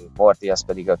szabályokat, Morty az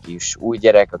pedig a kis új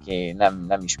gyerek, aki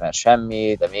nem ismer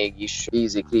semmit, de mégis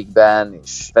bízik Rickben,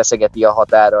 és feszegeti a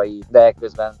határait, de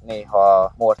közben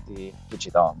néha Morty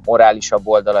kicsit a morálisabb pozitívabb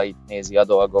oldalait nézi a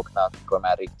dolgoknak, amikor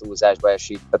már Rick túlzásba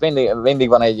esik. Tehát mindig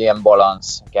van egy ilyen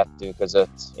balansz kettő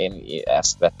között, én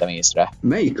ezt vettem észre.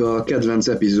 Melyik a kedvenc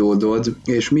epizódod,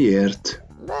 és miért?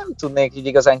 Nem tudnék így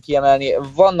igazán kiemelni.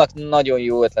 Vannak nagyon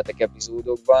jó ötletek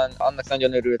epizódokban. Annak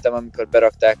nagyon örültem, amikor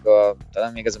berakták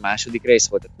talán még ez a második rész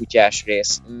volt, a kutyás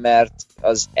rész, mert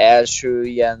az első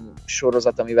ilyen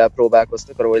sorozat, amivel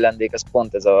próbálkoztak a Roylandék, az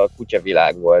pont ez a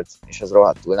kutyavilág volt, és az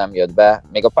rohadtul nem jött be.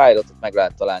 Még a pilotot meg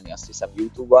lehet találni, azt hiszem,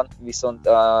 YouTube-on, viszont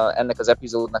ennek az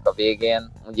epizódnak a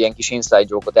végén ilyen kis inside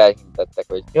joke-ot elhintettek,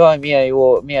 hogy jaj,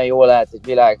 milyen jó lehet egy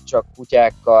világ csak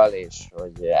kutyákkal, és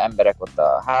hogy emberek ott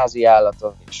a házi állatok,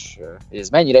 és hogy ez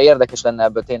mennyire érdekes lenne,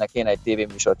 ebből tényleg kéne egy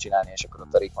tévéműsort csinálni, és akkor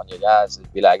ott a Rick mondja, hogy ez egy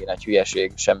világi nagy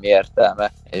hülyeség, semmi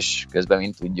értelme, és közben,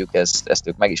 mint tudjuk, ezt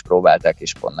ők meg is próbálták,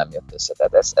 és pont nem jött össze.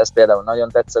 Tehát ez például nagyon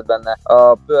tetszett benne.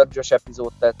 A Purge-os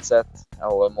epizód tetszett,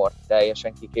 ahol Morty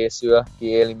teljesen kikészül,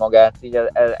 kiéli magát, így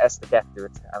ezt a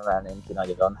kettőt emelném ki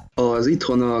nagyon. Az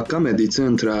itthon a Comedy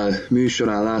Central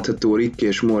műsorán látható Rick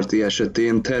és Morty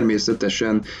esetén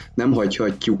természetesen nem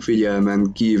hagyhatjuk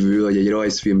figyelmen kívül, hogy egy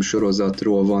rajzfilm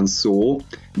sorozatról van szó,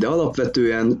 de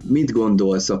alapvetően mit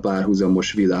gondolsz a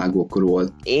párhuzamos világokról?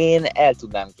 Én el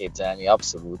tudnám képzelni,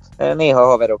 abszolút. Néha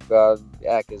haverokkal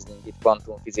elkezdünk itt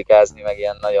kvantumfizikázni, meg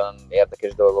ilyen nagyon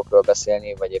érdekes dolgokról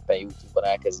beszélni, vagy éppen YouTube-on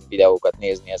elkezdünk videókat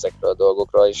nézni ezekről a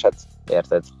dolgokról, és hát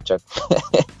érted,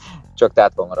 csak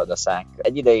tátva marad a szánk.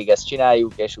 Egy ideig ezt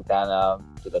csináljuk, és utána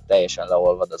tudod, teljesen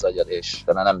leolvad az agyad, és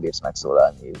talán nem bírsz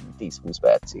megszólalni 10-20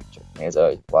 percig, csak nézel,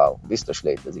 hogy wow, biztos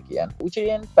létezik ilyen. Úgyhogy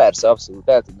én persze abszolút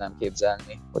el tudnám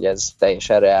képzelni, hogy ez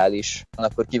teljesen reális.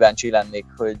 Akkor kíváncsi lennék,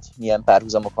 hogy milyen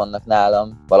párhuzamok vannak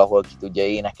nálam, valahol ki tudja,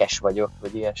 énekes vagyok,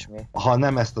 vagy ilyesmi. Ha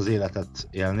nem ezt az életet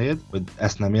élnéd, vagy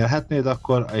ezt nem élhetnéd,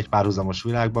 akkor egy párhuzamos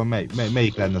világban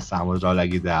melyik lenne számodra a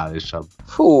legideálisabb?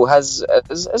 Fú,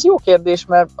 ez jó kérdés,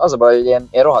 mert az a baj, hogy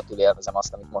én rohadtul élvezem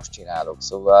azt, amit most csinálok,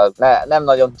 szóval nem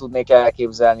nagyon tudnék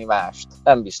elképzelni mást.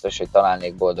 Nem biztos, hogy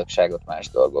találnék boldogságot más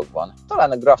dolgokban.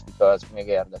 Talán a grafika az még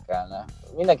érdekelne.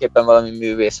 Mindenképpen valami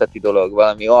művészeti dolog,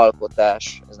 valami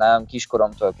alkotás. Ez nálam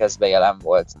kiskoromtól kezdve jelen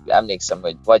volt. Emlékszem,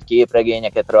 hogy vagy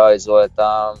képregényeket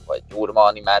rajzoltam, vagy urma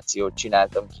animációt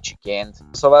csináltam kicsiként.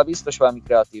 Szóval biztos valami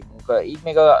kreatív munka. Így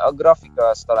még a grafika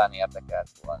az talán érdekelt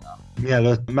volna.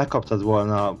 Mielőtt megkaptad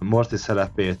volna Morty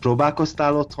szerepét,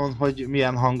 próbálkoztál otthon, hogy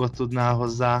milyen hangot tudnál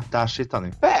hozzá társítani?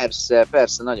 Persze,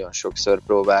 nagyon sokszor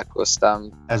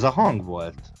próbálkoztam. Ez a hang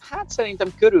volt? Hát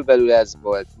szerintem körülbelül ez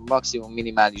volt, maximum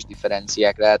minimális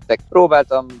differenciák lehettek.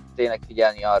 Próbáltam tényleg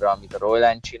figyelni arra, amit a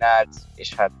Roiland csinált,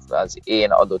 és hát az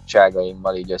én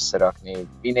adottságaimmal így összerakni.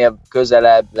 Minél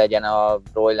közelebb legyen a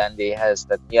Roilandéhez,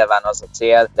 tehát nyilván az a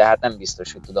cél, de hát nem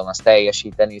biztos, hogy tudom azt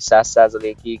teljesíteni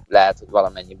 100%-ig. Lehet, hogy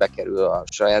valamennyi bekerül a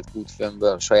saját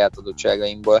kútfőmből, a saját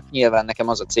adottságaimból. Nyilván nekem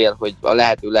az a cél, hogy a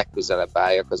lehető legközelebb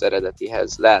álljak az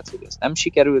eredetihez. Lehet, hogy ez nem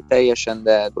sikerült teljesen,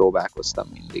 de próbálkoztam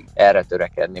mindig erre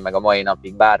törekedni, meg a mai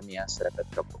napig bármilyen szerepet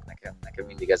kapok nekem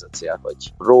mindig ez a cél,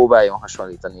 hogy próbáljon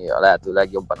hasonlítani a lehető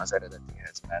legjobban az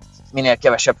eredetihez, mert minél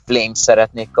kevesebb flames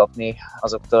szeretnék kapni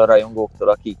azoktól a rajongóktól,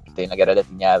 akik tényleg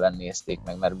eredeti nyelven nézték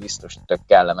meg, mert biztos tök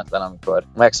kellemetlen, amikor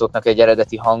megszoknak egy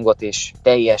eredeti hangot, és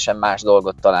teljesen más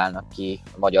dolgot találnak ki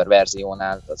a magyar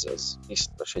verziónál, az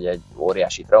biztos, hogy egy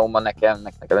óriási trauma nekem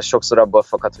ez sokszor abból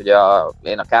fakad, hogy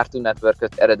én a Cartoon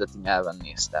Networköt eredeti nyelven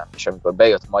néztem, és amikor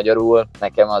bejött magyarul,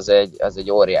 nekem az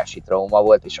egy óriási trauma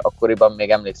volt, és akkoriban még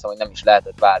emlékszem, hogy nem is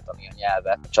lehetett váltani a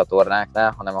nyelvet a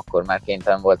csatornáknál, hanem akkor már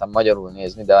kénytelen voltam magyarul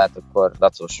nézni, de hát akkor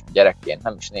dacos gyerekként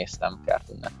nem is néztem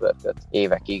Cartoon Networköt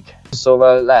évekig.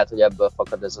 Szóval lehet, hogy ebből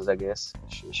fakad ez az egész,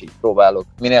 és így próbálok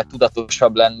minél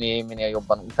tudatosabb lenni, minél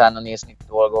jobban utána nézni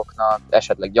dolgoknak,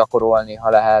 esetleg gyakorolni, ha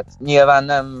lehet. Nyilván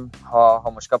nem,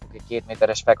 ha most kapok egy 2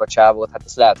 méteres fekacsávót, hát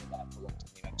ezt lehet, hogy nem fogom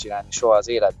tudni megcsinálni soha az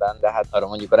életben, de hát arra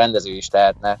mondjuk a rendező is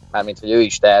tehetne, mármint, hogy ő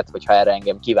is tehet, hogyha erre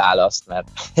engem kiválaszt, mert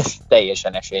ez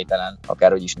teljesen esélytelen,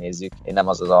 akárhogy is nézzük, én nem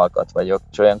az alkat vagyok,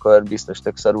 és olyankor biztos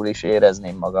tök szarul is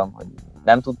érezném magam, hogy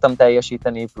nem tudtam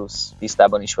teljesíteni, plusz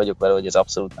tisztában is vagyok vele, hogy ez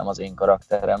abszolút nem az én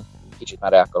karakterem. Kicsit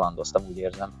már elkalandoztam, úgy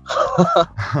érzem.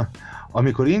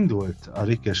 Amikor indult a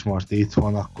Rick és Morty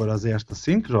itthon, akkor azért a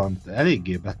szinkront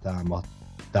eléggé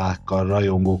betámadták a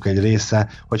rajongók egy része,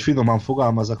 hogy finoman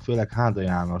fogalmazok, főleg Háda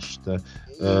Jánost.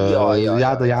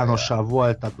 Jáda Jánossal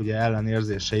voltak ugye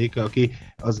ellenérzéseik, aki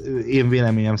az én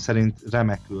véleményem szerint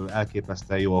remekül,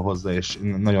 elképesztően jól hozza, és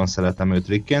nagyon szeretem őt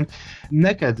Rickként.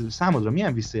 Neked, számodra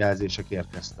milyen visszajelzések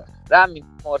érkeztek? Rám, mint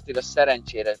Mortyra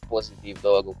szerencsére pozitív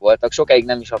dolgok voltak. Sokáig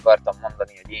nem is akartam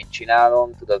mondani, hogy én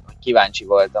csinálom. Tudod, hogy kíváncsi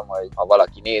voltam, hogy ha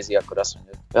valaki nézi, akkor azt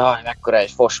mondja, hogy jaj, mekkora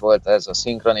egy fos volt ez a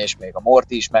szinkron, és még a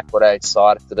Morty is mekkora egy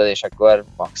szar, tudod, és akkor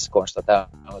max konstatálom,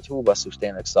 hogy hú, basszus,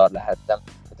 tényleg szar lehettem.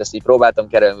 Hát ezt így próbáltam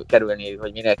kerülni,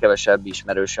 hogy minél kevesebb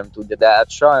ismerősöm tudja, de hát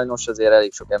sajnos azért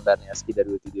elég sok embernél ez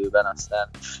kiderült időben, aztán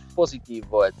pozitív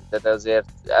volt. Tehát azért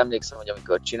emlékszem, hogy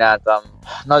amikor csináltam,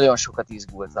 nagyon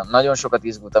sokat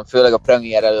izgultam, főleg a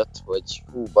premier előtt, hogy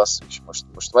hú, basszus,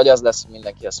 most vagy az lesz, hogy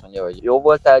mindenki azt mondja, hogy jó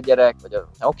voltál gyerek, vagy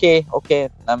oké,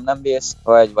 nem vész,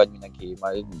 vagy mindenki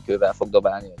majd kővel fog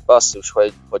dobálni, hogy basszus,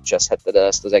 hogy cseszhetted el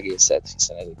ezt az egészet,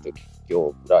 hiszen ez egy tök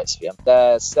jó rajzfilm.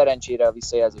 De szerencsére a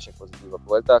visszajelzések pozitívak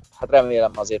voltak. Hát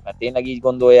remélem azért, mert tényleg így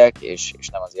gondolják, és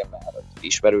nem azért, mert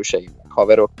ismerőseim, meg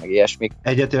haverok, meg ilyesmik.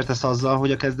 Egyetértesz azzal,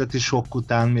 hogy a kezdeti sok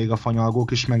után még a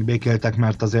fanyalgók is megbékéltek,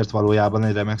 mert azért valójában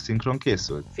egy remek szinkron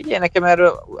készült? Figyelj, nekem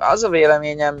erről az a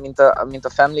véleményem, mint a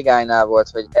Family Guy-nál volt,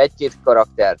 hogy egy-két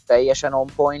karakter teljesen on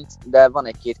point, de van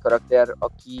egy-két karakter,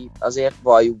 aki azért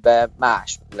valljuk be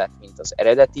más lett, mint az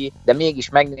eredeti, de mégis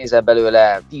megnézel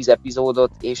belőle 10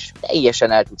 epizódot, és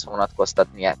teljesen el tudsz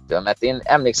vonatkoztatni ettől, mert én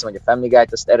emlékszem, hogy a Family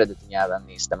Guy-t azt eredeti nyelven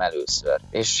néztem először,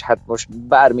 és hát most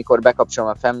bármikor bekapcsolom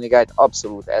a Family Guy-t,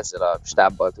 abszolút ezzel a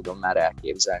stábbal tudom már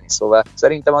elképzelni, szóval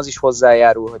szerintem az is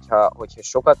hozzájárul, hogyha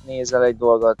sokat nézel egy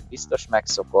dolgot, biztos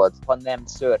megszokod, ha nem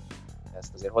szörnyű.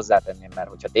 Ezt azért hozzátenném, mert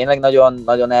hogyha tényleg nagyon,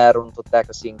 nagyon elrontották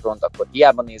a szinkront, akkor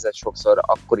hiába nézed sokszor,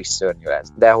 akkor is szörnyű lesz.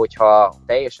 De hogyha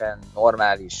teljesen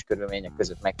normális körülmények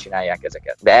között megcsinálják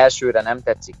ezeket, de elsőre nem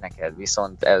tetszik neked,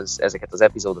 viszont ezeket az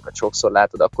epizódokat sokszor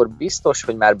látod, akkor biztos,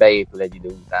 hogy már beépül egy idő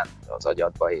után az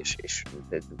agyadba, és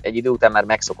egy idő után már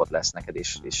megszokott lesz neked,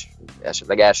 és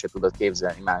esetleg el sem tudod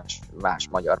képzelni más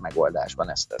magyar megoldásban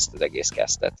ezt az egész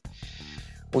kezdet.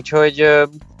 Úgyhogy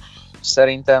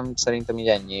Szerintem így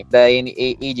ennyi. De én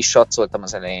így is satszoltam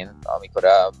az elején, amikor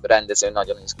a rendező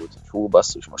nagyon izgult, hogy hú,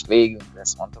 basszus, most végünk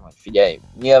lesz, mondtam, hogy figyelj,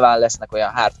 nyilván lesznek olyan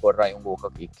hardcore rajongók,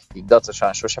 akik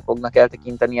dacosan sose fognak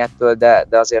eltekinteni ettől, de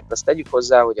azért azt tegyük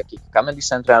hozzá, hogy akik Comedy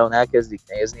Centralon elkezdik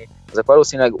nézni, azok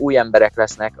valószínűleg új emberek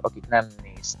lesznek, akik nem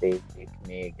nézték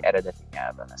még eredeti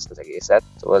nyelven ezt az egészet.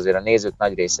 Szóval azért a nézők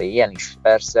nagy része ilyen is.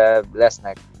 Persze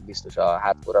lesznek biztos a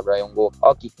hardcore rajongók,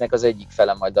 akiknek az egyik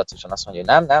fele majd dacosan azt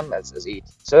mondja, hogy nem, ez így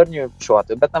szörnyű, soha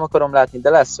többet nem akarom látni, de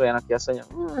lesz olyan, aki azt mondja,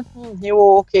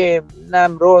 jó, oké,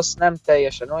 nem rossz, nem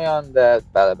teljesen olyan, de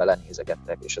bele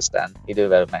nézegettek, és aztán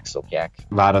idővel megszokják.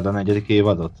 Várod a 4.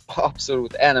 évadot?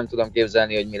 Abszolút, el nem tudom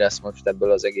képzelni, hogy mi lesz most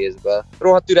ebből az egészből.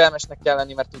 Rohadt türelmesnek kell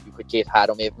lenni, mert tudjuk, hogy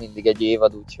 2-3 év mindig egy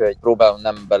évad, úgyhogy próbálom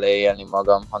nem beleélni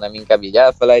magam, hanem inkább így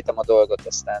elfelejtem a dolgot,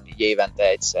 aztán így évente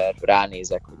egyszer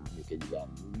ránézek, hogy mondjuk egy ilyen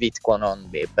VidConon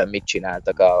éppen mit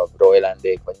csináltak a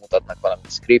Roilandék, vagy mutatnak valami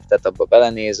scriptet, abba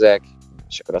belenézek,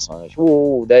 és akkor azt mondom, hogy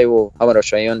hú, de jó,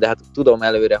 hamarosan jön, de hát tudom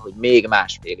előre, hogy még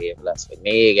 1,5 év lesz, vagy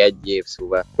még 1 év,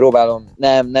 szóval próbálom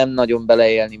nem nagyon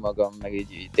beleélni magam, meg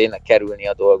így tényleg kerülni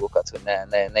a dolgokat, hogy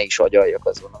ne is agyaljak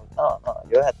azon, hogy na,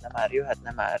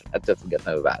 jöhetne már, ettől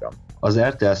függetlenül várom. Az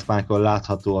RTL Spike-on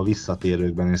látható a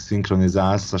visszatérőkben és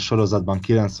szinkronizálsz. A sorozatban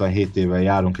 97 éve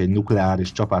járunk egy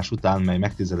nukleáris csapás után, mely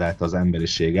megtizedelte az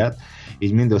emberiséget,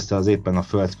 így mindössze az éppen a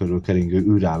föld körül keringő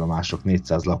űrállomások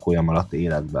 400 lakója maradt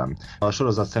életben. A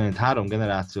sorozat szerint 3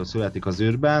 generáció születik az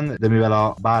űrben, de mivel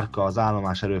a bárka az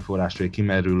állomás erőforrásai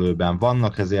kimerülőben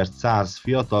vannak, ezért 100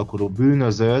 fiatalkorú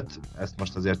bűnözőt, ezt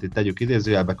most azért itt tegyük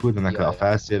idézőjelbe, küldenek le a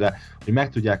felszínre, hogy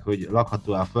megtudják, hogy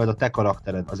lakható a föld. A te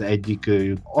karaktered az egyik.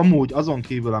 Amúgy azon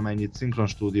kívül, amennyit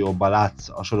szinkronstúdióban látsz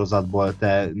a sorozatból,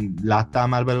 te láttál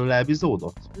már belőle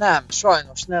epizódot? Nem,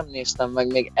 sajnos nem néztem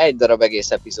meg még egy darab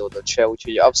egész epizódot se,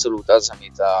 úgyhogy abszolút az,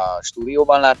 amit a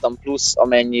stúdióban láttam, plusz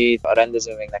amennyit a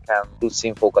rendező még nekem plusz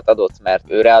infókat adott, mert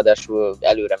ő ráadásul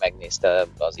előre megnézte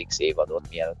az X évadot,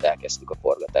 mielőtt elkezdtük a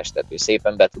forgatást, tehát ő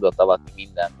szépen be tudott avatni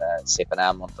mindenbe, szépen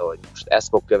elmondta, hogy most ez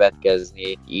fog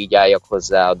következni, így álljak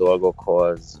hozzá a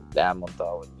dolgokhoz, de elmondta,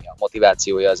 hogy mi a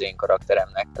motivációja az én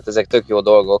karakteremnek. Tehát ezek tök jó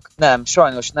dolgok. Nem,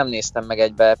 sajnos nem néztem meg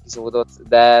egybe epizódot,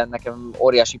 de nekem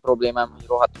óriási problémám, hogy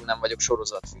rohadtul nem vagyok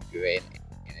sorozatfüggő. Én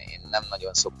nem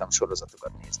nagyon szoktam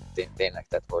sorozatokat nézni, tényleg.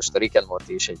 Tehát most a Rick and Morty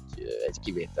is egy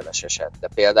kivételes eset. De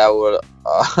például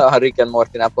a Rick and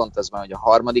Mortynál pont az van, hogy a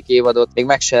 3. évadot még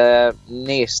meg se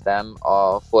néztem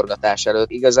a forgatás előtt.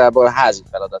 Igazából házi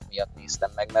feladat miatt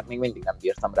néztem meg, mert még mindig nem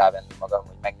bírtam rávenni magam,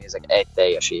 hogy megnézek egy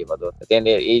teljes évadot. Tehát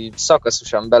én így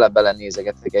szakaszosan bele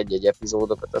nézegetek egy-egy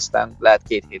epizódokat, aztán lehet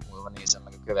 2 hét múlva nézem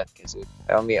meg a következőt.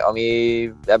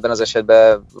 Ami ebben az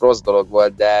esetben rossz dolog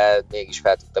volt, de mégis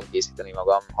fel tudtam készíteni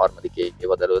magam harmadik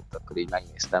évad előtt, akkor így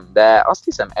megnéztem. De azt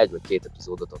hiszem 1 vagy 2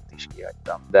 epizódot ott is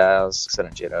kihagytam. De az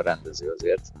szerencsére a rendező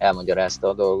azért elmagyarázta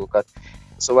a dolgokat.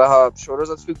 Szóval, ha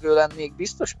sorozatfüggő lennék,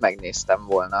 biztos megnéztem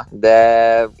volna,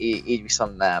 de így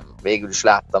viszont nem. Végül is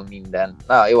láttam mindent.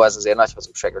 Na jó, ez azért nagy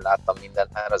hazugság, hogy láttam mindent,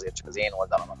 mert azért csak az én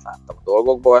oldalamat láttam a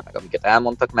dolgokból, meg amiket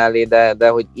elmondtak mellé, de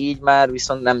hogy így már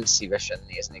viszont nem szívesen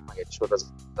néznék meg egy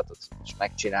sorozatot, és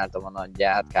megcsináltam a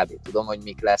nagyját, kb. Tudom, hogy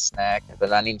mik lesznek.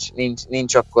 Például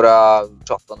nincs akkora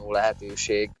csattanó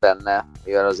lehetőség benne,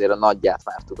 mivel azért a nagyját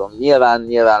már tudom.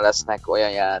 Nyilván lesznek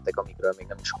olyan jelenetek, amikről még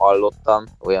nem is hallottam,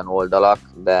 olyan oldalak,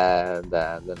 de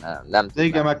nem. De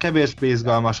igen, mert kevésbé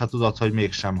izgalmas, ha tudod, hogy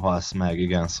mégsem halsz meg,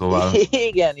 igen, szóval.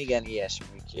 igen,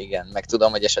 ilyesmik, igen. Meg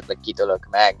tudom, hogy esetleg kitölök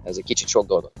meg, ez egy kicsit sok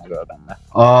dolgot megöl benne.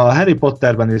 A Harry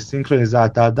Potterben is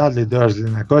szinkronizáltál, Dudley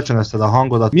Dursley-nek kölcsönözted a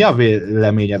hangodat. Mi a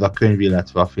véleményed a könyv,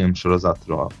 illetve a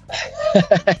filmsorozatról?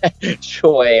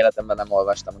 Soha életemben nem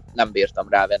olvastam, nem bírtam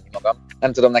rávenni magam.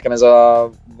 Nem tudom, nekem ez a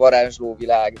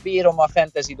varázslóvilág. Bírom a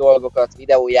fantasy dolgokat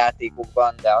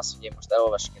videójátékokban, de az, hogy én most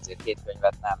elolvasok ezért 2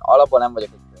 könyvet, nem. Alapból nem vagyok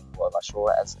egy könyvolvasó,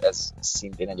 ez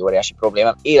szintén egy óriási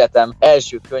problémám. Életem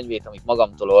első könyvét, amit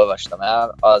magamtól olvastam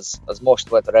el, az most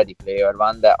volt a Ready Player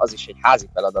One, de az is egy házi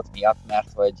feladat miatt, mert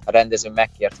hogy a rendező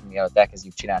megkért, hogy mielőtt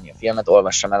elkezdjük csinálni a filmet,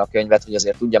 olvassam el a könyvet, hogy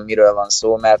azért tudjam, miről van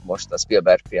szó, mert most a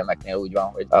Spielberg filmeknél úgy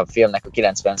van, hogy a filmnek a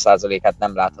 90%-át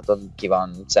nem láthatod, ki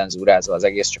van cenzúrázva az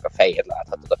egész, csak a fejét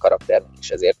láthatod a karakternek, és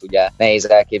ezért ugye nehéz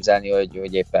elképzelni,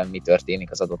 hogy éppen mi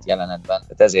történik az adott jelenetben.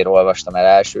 Tehát ezért olvastam el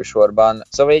elsősorban.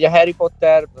 Szóval így a Harry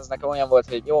Potter, az nekem olyan volt,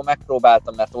 hogy jó,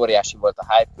 megpróbáltam, mert óriási volt a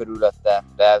hype körülötte,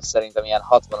 de szerintem ilyen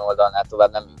 60 oldalnál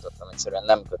tovább nem jutottam, egyszerűen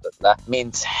nem kötött le,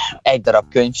 mint egy darab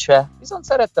könyv se. Viszont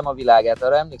szerettem a világát,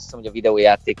 arra emlékszem, hogy a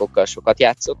videójátékokkal sokat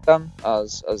játszottam,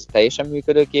 az teljesen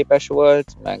működőképes volt,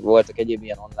 meg voltak egyéb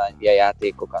ilyen online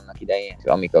játékok annak idején,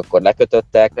 amik akkor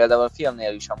lekötöttek. Például a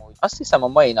filmnél is amúgy azt hiszem a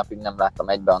mai napig nem láttam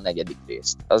egybe a 4.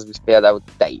 részt. Az is például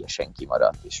teljesen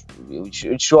kimaradt, és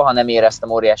úgy soha nem éreztem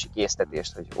óriási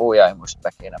késztetést, hogy ó jaj, most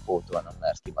be kéne pótolnom,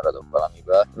 mert kimaradok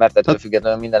valamiből. Mert ettől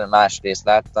függetlenül minden más részt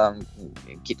láttam,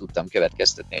 ki tudtam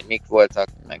következtetni, hogy mik voltak,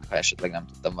 meg ha esetleg nem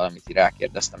tudtam valamit, így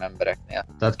rákérdeztem embereknél.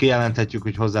 Tehát kijelenthetjük,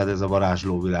 hogy hozzád ez a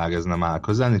varázslóvilág, ez nem áll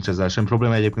közel, nincs ezzel sem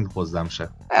probléma, egyébként hozzám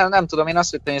se. Nem tudom, én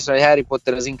azt vettem észre, hogy Harry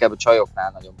Potter az inkább a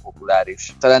csajoknál nagyon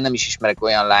populáris. Talán nem is ismerek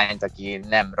olyan lányt, aki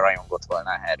nem rajongott volna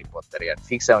Harry Potterért.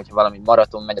 Fixen, hogyha valami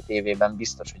maraton megy a tévében,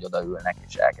 biztos, hogy odaülnek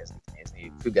és elkezdik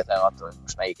nézni. Függetlenül attól, hogy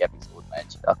most melyik epizód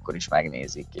megy, akkor is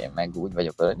megnézik. Én meg úgy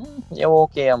vagyok, hogy jó,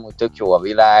 oké, amúgy tök jó a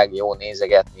világ, jó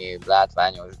nézegetni,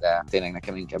 látványos, de tényleg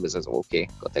nekem inkább ez az oké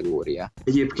kategória.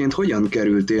 Egyébként hogyan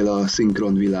kerültél a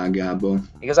szinkron világába?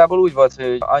 Igazából úgy volt,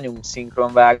 hogy anyum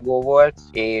szinkronvágó volt,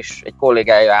 és egy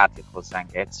kollégája átjött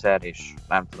hozzánk egyszer, és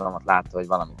nem tudom, ott látta, hogy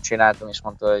valamit csináltam, és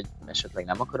mondta, hogy esetleg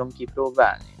nem akarom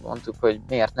kipróbálni. Mondtuk, hogy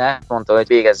miért ne? Mondta, hogy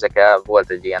végezzek el, volt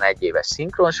egy ilyen 1 éves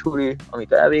szinkronsuli,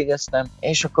 amit elvégeztem,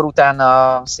 és akkor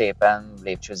utána szépen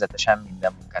lépcsőzetesen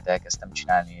minden munkát elkezdtem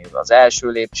csinálni. Az első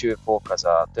lépcsőfok az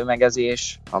a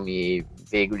tömegezés, ami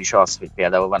végül is az, hogy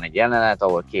például van egy jelenet,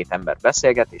 ahol 2 ember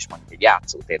beszélget, és mondjuk egy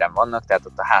játszótéren vannak, tehát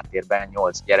ott a háttérben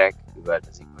 8 gyerek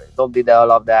üvöltözik, hogy dobd ide a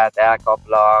labdát,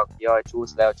 elkaplak, jaj,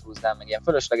 csúsz le, meg ilyen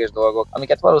fölösleges dolgok,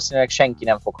 amiket valószínűleg senki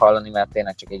nem fog hallani, mert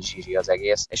tényleg csak egy zsizsi az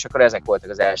egész. És akkor ezek voltak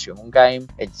az első munkáim.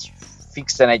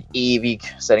 Fixen egy évig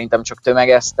szerintem csak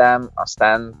tömegeztem,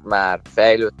 aztán már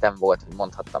fejlődtem, volt, hogy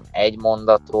mondhattam 1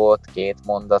 mondatot, 2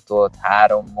 mondatot,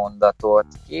 3 mondatot,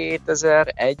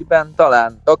 2001-ben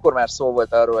talán. Akkor már szó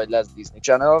volt arról, hogy lesz Disney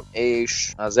Channel,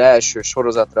 és az első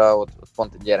sorozatra ott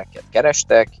pont egy gyereket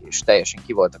kerestek, és teljesen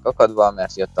ki voltak akadva,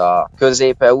 mert jött a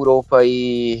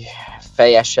közép-európai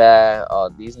fejese a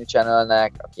Disney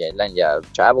Channelnek, aki egy lengyel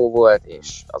csávó volt,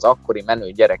 és az akkori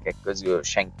menő gyerekek közül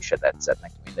senki se tetszett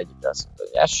neki, mindegyikre azt mondta,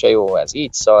 hogy ez se jó, ez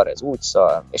így szar, ez úgy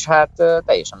szar, és hát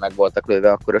teljesen meg voltak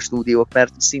lőve akkor a stúdiók,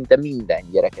 mert szinte minden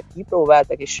gyereket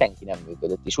kipróbáltak, és senki nem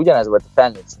működött, és ugyanez volt a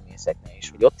felnőtt színészeknél is,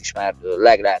 hogy ott is már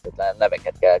leglehetetlenebb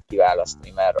neveket kellett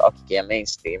kiválasztani, mert akik ilyen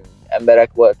mainstream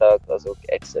emberek voltak, azok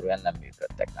egyszerűen nem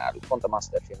működtek náluk. Pont a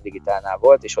Masterfilm Digitálnál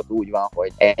volt, és ott úgy van,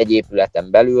 hogy egy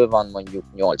épületen belül van mondjuk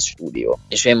 8 stúdió.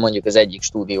 És én mondjuk az egyik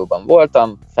stúdióban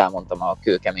voltam, felmondtam a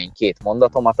kőkemény 2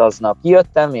 mondatomat aznap,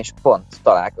 kijöttem, és pont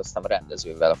találkoztam a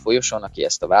rendezővel a folyosón, aki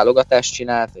ezt a válogatást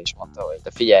csinálta, és mondta, hogy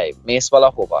te figyelj, mész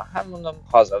valahova? Hát mondom,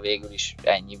 haza végül is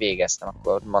ennyi, végeztem.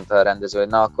 Akkor mondta a rendező, hogy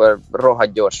na akkor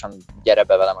rohadt gyorsan gyere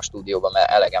be velem a stúdióba, mert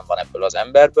elegem van ebből az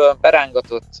emberből.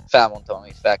 Berángatott, felmondtam,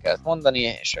 amit fel kellett mondani,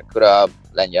 és akkor a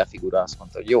lengyel figura azt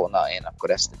mondta, hogy jó, na én akkor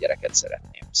ezt a gyereket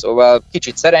szeretném. Szóval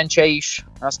kicsit szerencse is,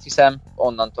 azt hiszem,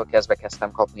 onnantól kezdve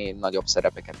kezdtem kapni nagyobb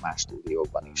szerepeket más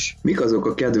stúdiókban is. Mik azok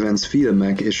a kedvenc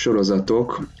filmek és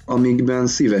sorozatok, amikben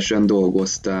szívesen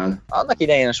dolgoztál? Annak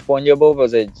idején a SpongeBob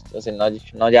az egy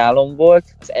nagy álom volt.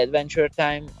 Az Adventure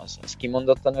Time, az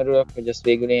kimondottan örülök, hogy azt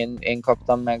végül én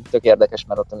kaptam meg. Tök érdekes,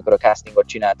 mert ott, amikor a castingot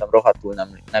csináltam, rohadtul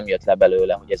nem jött le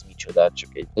belőle, hogy ez micsoda, csak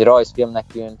egy rajzfilmnek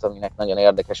tűnt, aminek nagyon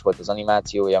érdekes volt az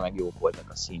animációja, meg jók voltak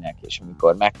a színek, és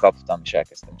amikor megkaptam és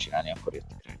elkezdtem csinálni, akkor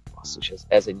jöttek rá, basszus,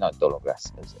 ez egy nagy dolog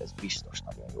lesz, ez biztos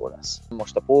nagyon jó lesz.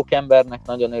 Most a Pókembernek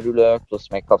nagyon örülök, plusz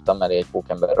még kaptam mellé egy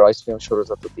Pókember rajzfilm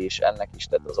sorozatot is, ennek is,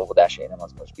 tehát az óvodás énem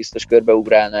az most biztos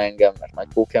körbeugrálna engem, mert nagy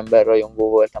Pókember rajongó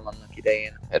voltam annak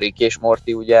idején. Rick és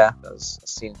Morty ugye, az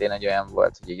szintén egy olyan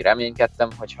volt, hogy így reménykedtem,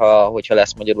 hogyha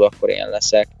lesz magyarul, akkor én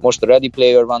leszek. Most a Ready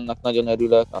Player One-nak nagyon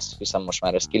örülök, azt hiszem most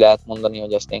már ezt ki lehet mondani,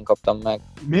 hogy azt én kaptam meg.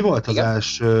 Mi volt az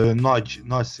első nagy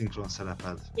szinkron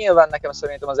szereped? Nyilván nekem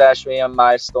szerintem az első ilyen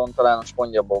milestone talán a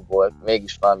SpongeBob volt,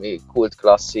 mégis valami kult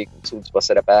klasszik, cuccba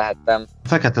szerepelhettem.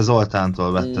 Fekete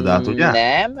Zoltántól vetted át, ugye?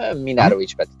 Nem,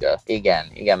 Minárovics Petitől.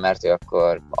 Igen, mert ő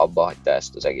akkor abba hagyta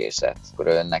ezt az egészet. Akkor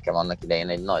ő nekem annak idején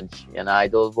egy nagy ilyen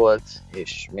idol volt,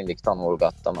 és mindig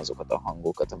tanulgattam azokat a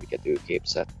hangokat, amiket ő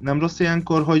képzett. Nem rossz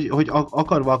ilyenkor, hogy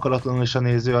akarva akaratlanul is a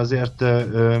néző azért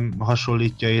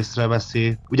hasonlítja,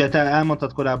 észreveszi. Ugye te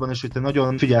elmondtad korábban is, hogy te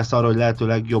nagyon figyelsz arra, hogy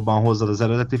lehetőleg jobban hozzad az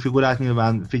eredeti figurát,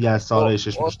 nyilván figyelsz arra is,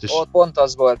 és most is. Ott pont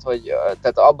az volt, hogy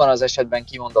tehát abban az esetben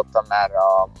kimondottan már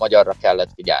a magyarra kellett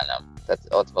figyelnem.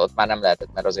 Tehát ott már nem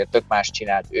lehetett, mert azért tök más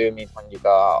csinált ő, mint mondjuk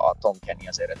a Tom Kenny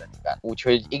az eredetiben.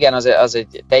 Úgyhogy igen, az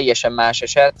egy teljesen más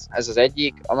eset, ez az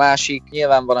egyik. A másik,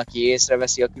 nyilván van, aki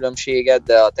észreveszi a különbséget,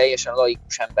 de a teljesen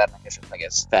laikus embernek esetleg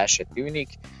ez fel se tűnik.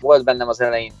 Volt bennem az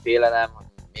elején félelem, hogy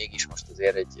mégis most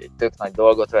azért egy tök nagy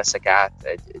dolgot veszek át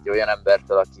egy olyan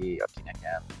embertől, aki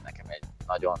nekem egy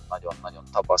nagyon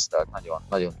tapasztalt,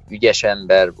 nagyon ügyes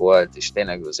ember volt, és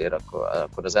tényleg azért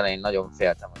akkor az elején nagyon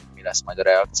féltem, hogy mi lesz majd a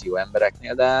reakció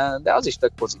embereknél, de az is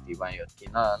tök pozitívan jött ki.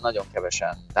 Nagyon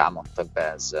kevesen támadtak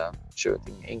be ezzel, sőt,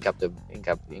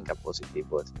 inkább pozitív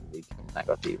volt, mindig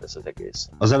negatív ez az egész.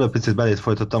 Az előbb picit belét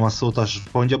folytattam a szót, a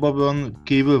SpongeBobon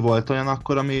kívül volt olyan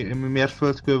akkor, ami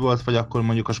mérföldkő volt, vagy akkor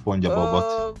mondjuk a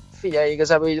SpongeBobot? Figyelj,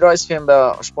 igazából így rajzfilmben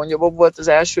a SpongeBob volt az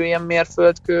első ilyen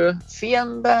mérföldkő.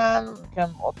 Filmben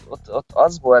ott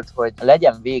az volt, hogy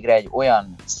legyen végre egy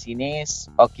olyan színész,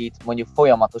 akit mondjuk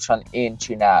folyamatosan én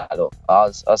csinálok.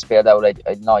 Az például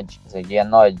egy ilyen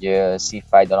nagy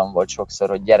szívfájdalom volt sokszor,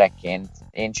 hogy gyerekként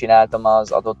én csináltam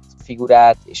az adott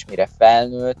figurát, és mire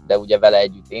felnőtt, de ugye vele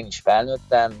együtt én is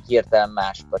felnőttem, hirtelen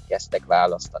másokat kezdtek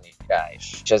választani rá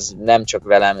is. És ez nem csak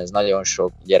velem, ez nagyon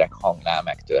sok gyerek hangnál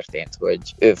megtörtént, hogy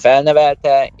ő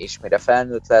felnevelte, és mire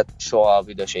felnőtt lett, soha a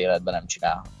büdös életben nem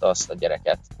csinálhatta azt a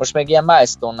gyereket. Most még ilyen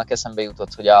milestone-nak eszembe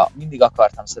jutott, hogy mindig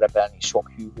akartam szerepelni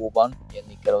Sok Hűhóban, ilyen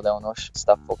Nickelodeonos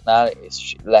stuffoknál,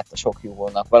 és lett a Sok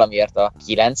Hűhónak valamiért a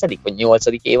 9. vagy 8.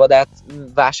 évadát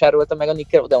vásárolta meg a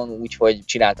Nickelodeon úgy, hogy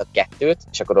csináltak 2,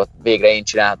 és akkor ott végre én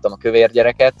csinálhattam a kövér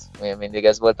gyereket, mindig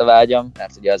ez volt a vágyam,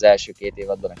 mert ugye az első 2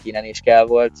 évadban a Kinen és Kel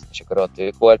volt, és akkor ott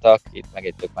ők voltak, itt meg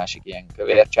egy tök másik ilyen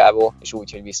kövér csávó, és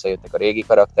úgy, hogy visszajöttek a régi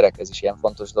karakterek, ez is ilyen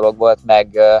fontos dolog volt,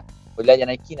 meg hogy legyen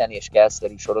egy Kinen és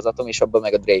Kel-szerű sorozatom, és abban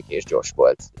meg a Drake és Josh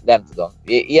volt. Nem tudom.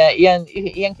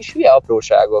 Ilyen kis hülye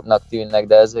apróságoknak tűnnek,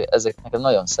 de ezek nekem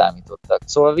nagyon számítottak.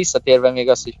 Szóval visszatérve még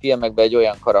az, hogy filmekben egy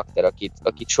olyan karakter,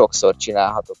 akit sokszor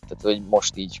csinálhatok, tehát hogy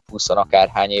most így 20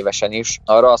 akárhány évesen is.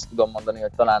 Arra azt tudom mondani,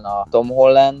 hogy talán a Tom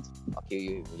Holland,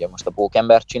 aki ugye most a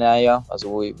Pókembert csinálja az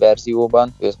új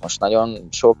verzióban, őt most nagyon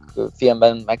sok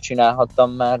filmben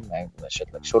megcsinálhattam már, meg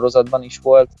esetleg sorozatban is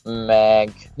volt,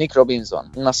 meg Nick Robinson.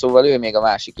 Na szóval ő még a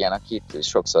másik ilyen, akit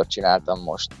sokszor csináltam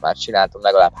most. Már csináltam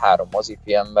legalább 3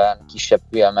 mozifilmben, kisebb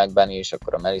filmekben is,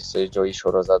 akkor a Melissa és Joey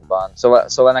sorozatban.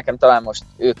 Szóval nekem talán most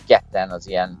ők ketten az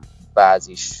ilyen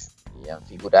bázis ilyen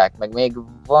figurák, meg még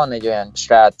van egy olyan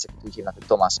srác, akit úgy hívnak, hogy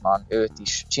Thomas Mann, őt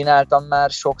is csináltam már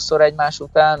sokszor egymás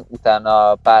után,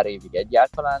 utána pár évig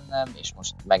egyáltalán nem, és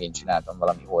most megint csináltam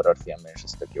valami horrorfilmben, és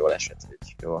ez tök jól esett,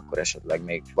 hogy jó, akkor esetleg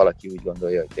még valaki úgy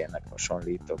gondolja, hogy tényleg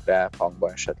hasonlítok rá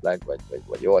hangban esetleg,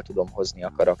 vagy jól tudom hozni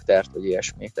a karaktert, vagy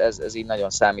ilyesmit. Ez így nagyon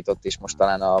számított, és most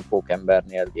talán a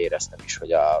Pókembernél éreztem is,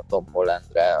 hogy a Tom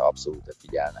Hollandre abszolút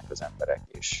figyelnek az emberek,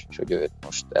 és hogy őt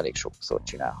most elég sokszor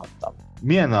csinálhattam.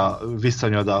 Milyen a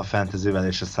viszonyod a fantasyvel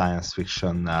és a science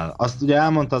fictionnel? Azt ugye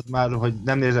elmondtad már, hogy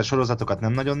nem nézel sorozatokat,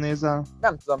 nem nagyon nézel?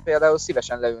 Nem tudom, például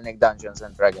szívesen leülnék Dungeons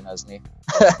and Dragonozni.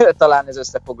 Talán ez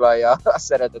összefoglalja a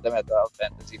szeretetemet a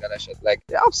fantasyvel esetleg.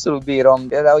 De abszolút bírom,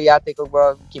 például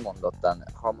játékokban kimondottan.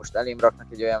 Ha most elém raknak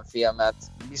egy olyan filmet,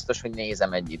 biztos, hogy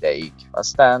nézem egy ideig.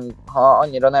 Aztán, ha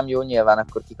annyira nem jó, nyilván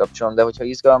akkor kikapcsolom, de hogyha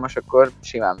izgalmas, akkor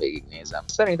simán végignézem.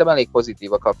 Szerintem elég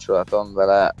pozitív a kapcsolatom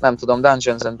vele. Nem tudom,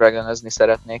 Dungeons and Dragonozni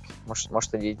szeretnék. Most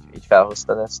hogy így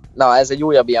felhoztad ezt. Na, ez egy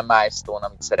újabb ilyen milestone,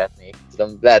 amit szeretnék.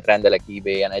 Tudom, lehet rendelek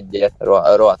eBay-en egyet,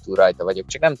 rohadtul rajta vagyok.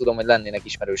 Csak nem tudom, hogy lennének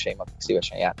ismerőseim, akik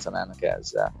szívesen játszanának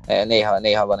ezzel.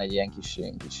 Néha van egy ilyen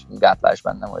kis gátlás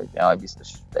bennem, hogy jaj, biztos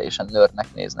teljesen nerdnek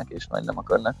néznek, és majd nem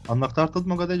akarnak. Annak tartod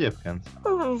magad egyébként?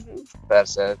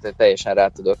 Persze, teljesen rá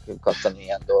tudok kattani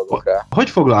ilyen dolgokra. Hogy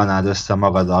foglalnád össze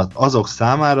magadat azok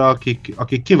számára,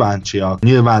 akik kíváncsiak?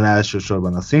 Nyilván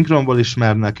elsősorban a szinkronból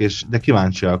ismernek, de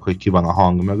kíváncsiak, hogy ki van a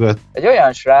hang mögött. Egy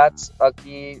olyan srác,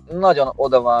 aki nagyon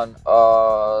oda van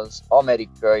az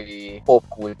amerikai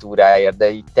popkultúráért,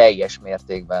 de így teljes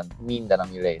mértékben minden,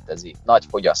 ami létezik. Nagy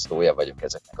fogyasztója vagyok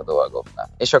ezeknek a dolgoknak.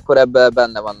 És akkor ebben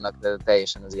benne vannak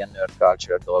teljesen az ilyen nerd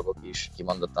culture dolgok is.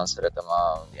 Kimondottan szeretem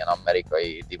a ilyen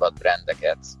amerikai divat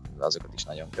brandeket, azokat is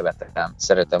nagyon követem.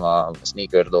 Szeretem a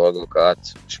sneaker dolgokat.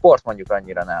 Sport mondjuk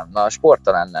annyira nem. Na, a sport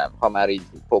talán nem. Ha már így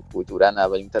popkultúránál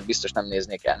vagyunk, tehát biztos nem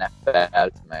néznék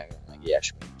NFL-t, meg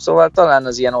ilyesmi. Szóval talán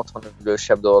az ilyen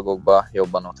otthonülősebb dolgokba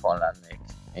jobban otthon lennék.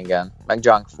 Igen, meg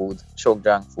junk food, sok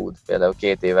junk food. Például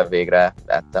 2 éve végre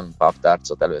ettem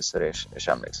Pop-Tartsot először, és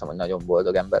emlékszem, hogy nagyon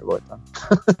boldog ember voltam.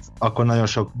 Akkor nagyon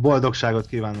sok boldogságot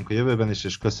kívánunk a jövőben is,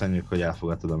 és köszönjük, hogy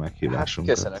elfogadtad a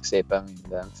meghívásunkat. Köszönök szépen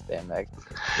mindent, tényleg.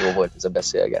 Jó volt ez a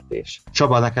beszélgetés.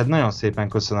 Csaba, neked nagyon szépen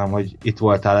köszönöm, hogy itt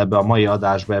voltál ebbe a mai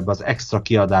adásba, ebbe az extra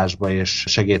kiadásba, és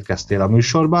segítkeztél a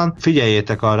műsorban.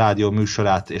 Figyeljétek a rádió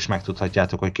műsorát, és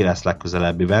megtudhatjátok, hogy ki lesz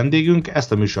legközelebbi vendégünk.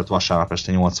 Ezt a műsort vasárnap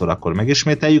este 8 órakor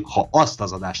megismételjük. Ha azt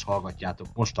az adást hallgatjátok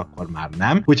most, akkor már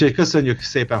nem. Úgyhogy köszönjük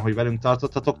szépen, hogy velünk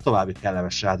tartottatok, további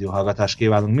kellemes rádióhallgatást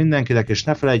kívánunk mindenkinek, és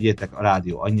ne felejtjétek, a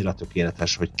rádió annyira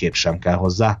tökéletes, hogy kép sem kell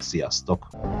hozzá. Sziasztok!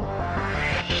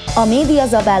 A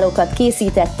médiazabálókat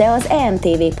készítette az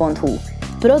emtv.hu.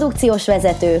 Produkciós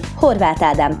vezető Horváth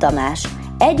Ádám Tamás.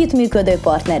 Együttműködő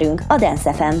partnerünk a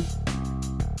Dance FM.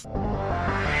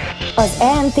 Az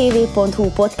emtv.hu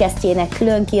podcastjének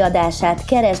külön kiadását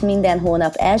keresd minden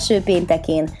hónap első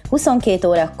péntekén 22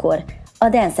 órakor a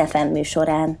Dance FM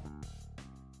műsorán.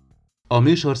 A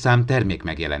műsorszám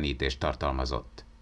termékmegjelenítést tartalmazott.